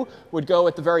zoo would go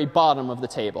at the very bottom of the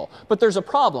table. But there's a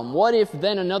problem. What if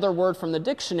then another word from the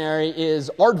dictionary is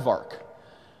aardvark?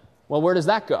 Well, where does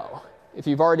that go if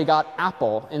you've already got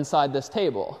apple inside this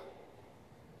table?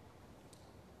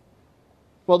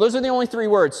 Well, those are the only 3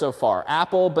 words so far.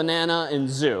 Apple, banana, and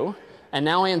zoo. And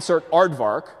now I insert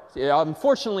aardvark.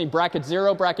 Unfortunately, bracket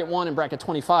 0, bracket 1, and bracket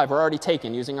 25 are already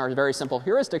taken using our very simple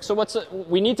heuristic. So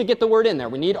we need to get the word in there.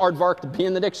 We need aardvark to be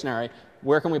in the dictionary.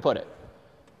 Where can we put it?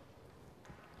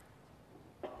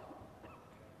 All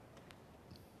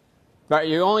right,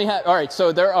 you only have, all right,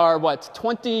 so there are,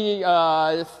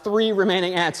 23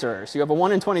 remaining answers. You have a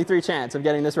 1 in 23 chance of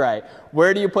getting this right.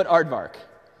 Where do you put aardvark?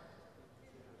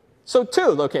 So 2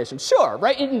 locations, sure,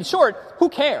 right? In short, who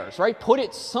cares, right? Put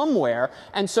it somewhere.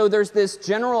 And so there's this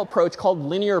general approach called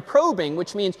linear probing,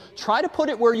 which means try to put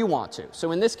it where you want to.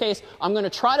 So in this case, I'm going to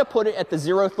try to put it at the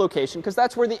 0th location, because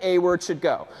that's where the A word should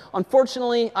go.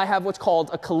 Unfortunately, I have what's called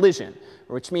a collision,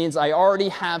 which means I already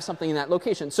have something in that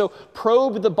location. So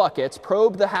probe the buckets,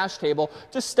 probe the hash table,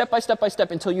 just step by step by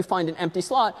step until you find an empty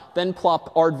slot, then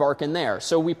plop aardvark in there.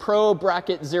 So we probe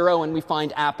bracket 0 and we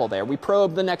find apple there. We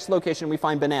probe the next location, we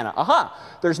find banana.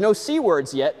 Aha! There's no C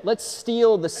words yet. Let's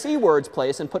steal the C words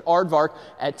place and put aardvark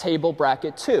at table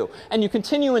bracket 2. And you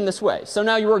continue in this way. So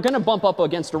now you are going to bump up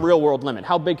against a real world limit.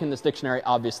 How big can this dictionary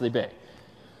obviously be?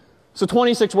 So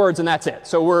 26 words and that's it.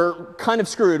 So we're kind of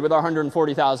screwed with our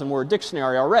 140,000 word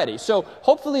dictionary already. So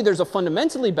hopefully there's a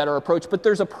fundamentally better approach, but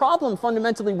there's a problem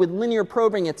fundamentally with linear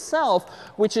probing itself,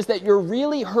 which is that you're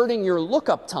really hurting your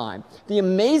lookup time. The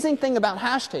amazing thing about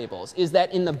hash tables is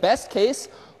that in the best case,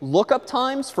 lookup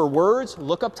times for words,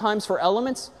 lookup times for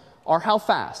elements are how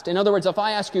fast. In other words, if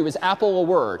I ask you, is apple a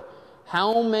word?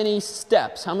 How many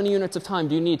steps, how many units of time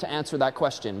do you need to answer that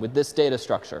question with this data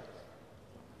structure?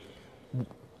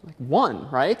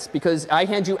 1, right? Because I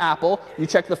hand you apple, you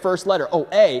check the first letter. Oh,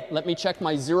 A, let me check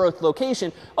my 0th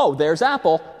location. Oh, there's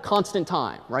apple, constant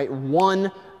time, right?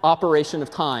 1 operation of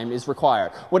time is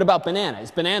required. What about banana? Is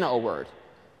banana a word?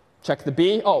 Check the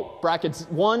B. Oh, brackets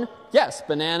 1. Yes,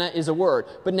 banana is a word.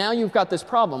 But now you've got this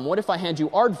problem. What if I hand you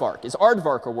aardvark? Is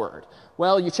aardvark a word?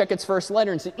 Well, you check its first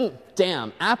letter and say,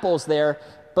 damn, apple's there,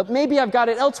 but maybe I've got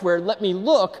it elsewhere. Let me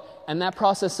look. And that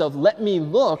process of let me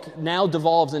look now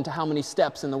devolves into how many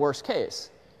steps in the worst case?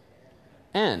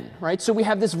 N, right? So we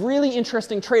have this really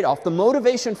interesting trade-off. The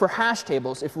motivation for hash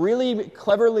tables, if really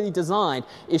cleverly designed,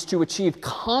 is to achieve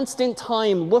constant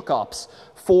time lookups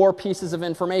for pieces of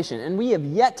information. And we have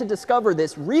yet to discover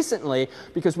this recently,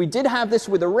 because we did have this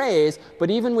with arrays,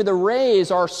 but even with arrays,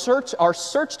 our search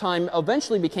time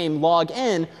eventually became log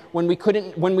n when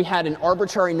we had an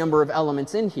arbitrary number of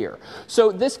elements in here.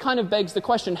 So this kind of begs the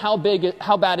question, how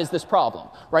bad is this problem,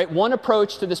 right? One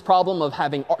approach to this problem of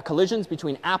having collisions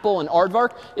between apple and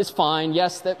aardvark is fine.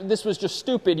 Yes, this was just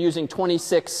stupid using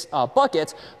 26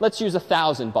 buckets. Let's use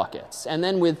 1,000 buckets. And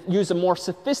then use a more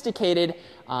sophisticated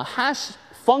hash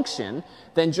function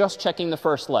than just checking the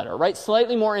first letter, right?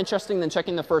 Slightly more interesting than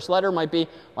checking the first letter might be,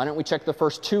 why don't we check the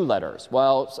first 2 letters?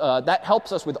 Well, that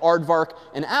helps us with aardvark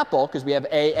and apple because we have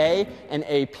AA and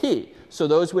AP. So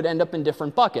those would end up in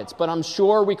different buckets. But I'm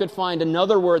sure we could find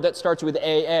another word that starts with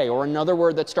AA or another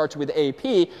word that starts with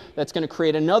AP that's going to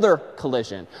create another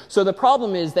collision. So the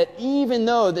problem is that even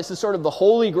though this is sort of the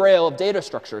holy grail of data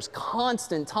structures,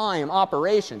 constant time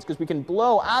operations, because we can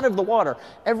blow out of the water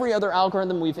every other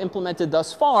algorithm we've implemented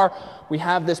thus far, we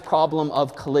have this problem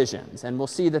of collisions. And we'll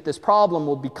see that this problem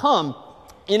will become,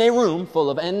 in a room full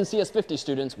of CS50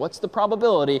 students, what's the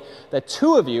probability that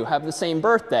 2 of you have the same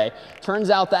birthday? Turns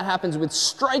out that happens with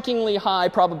strikingly high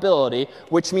probability,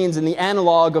 which means in the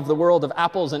analog of the world of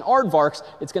apples and aardvarks,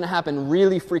 it's going to happen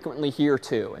really frequently here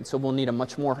too. And so we'll need a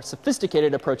much more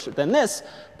sophisticated approach than this.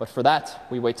 But for that,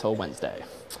 we wait till Wednesday.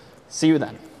 See you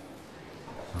then.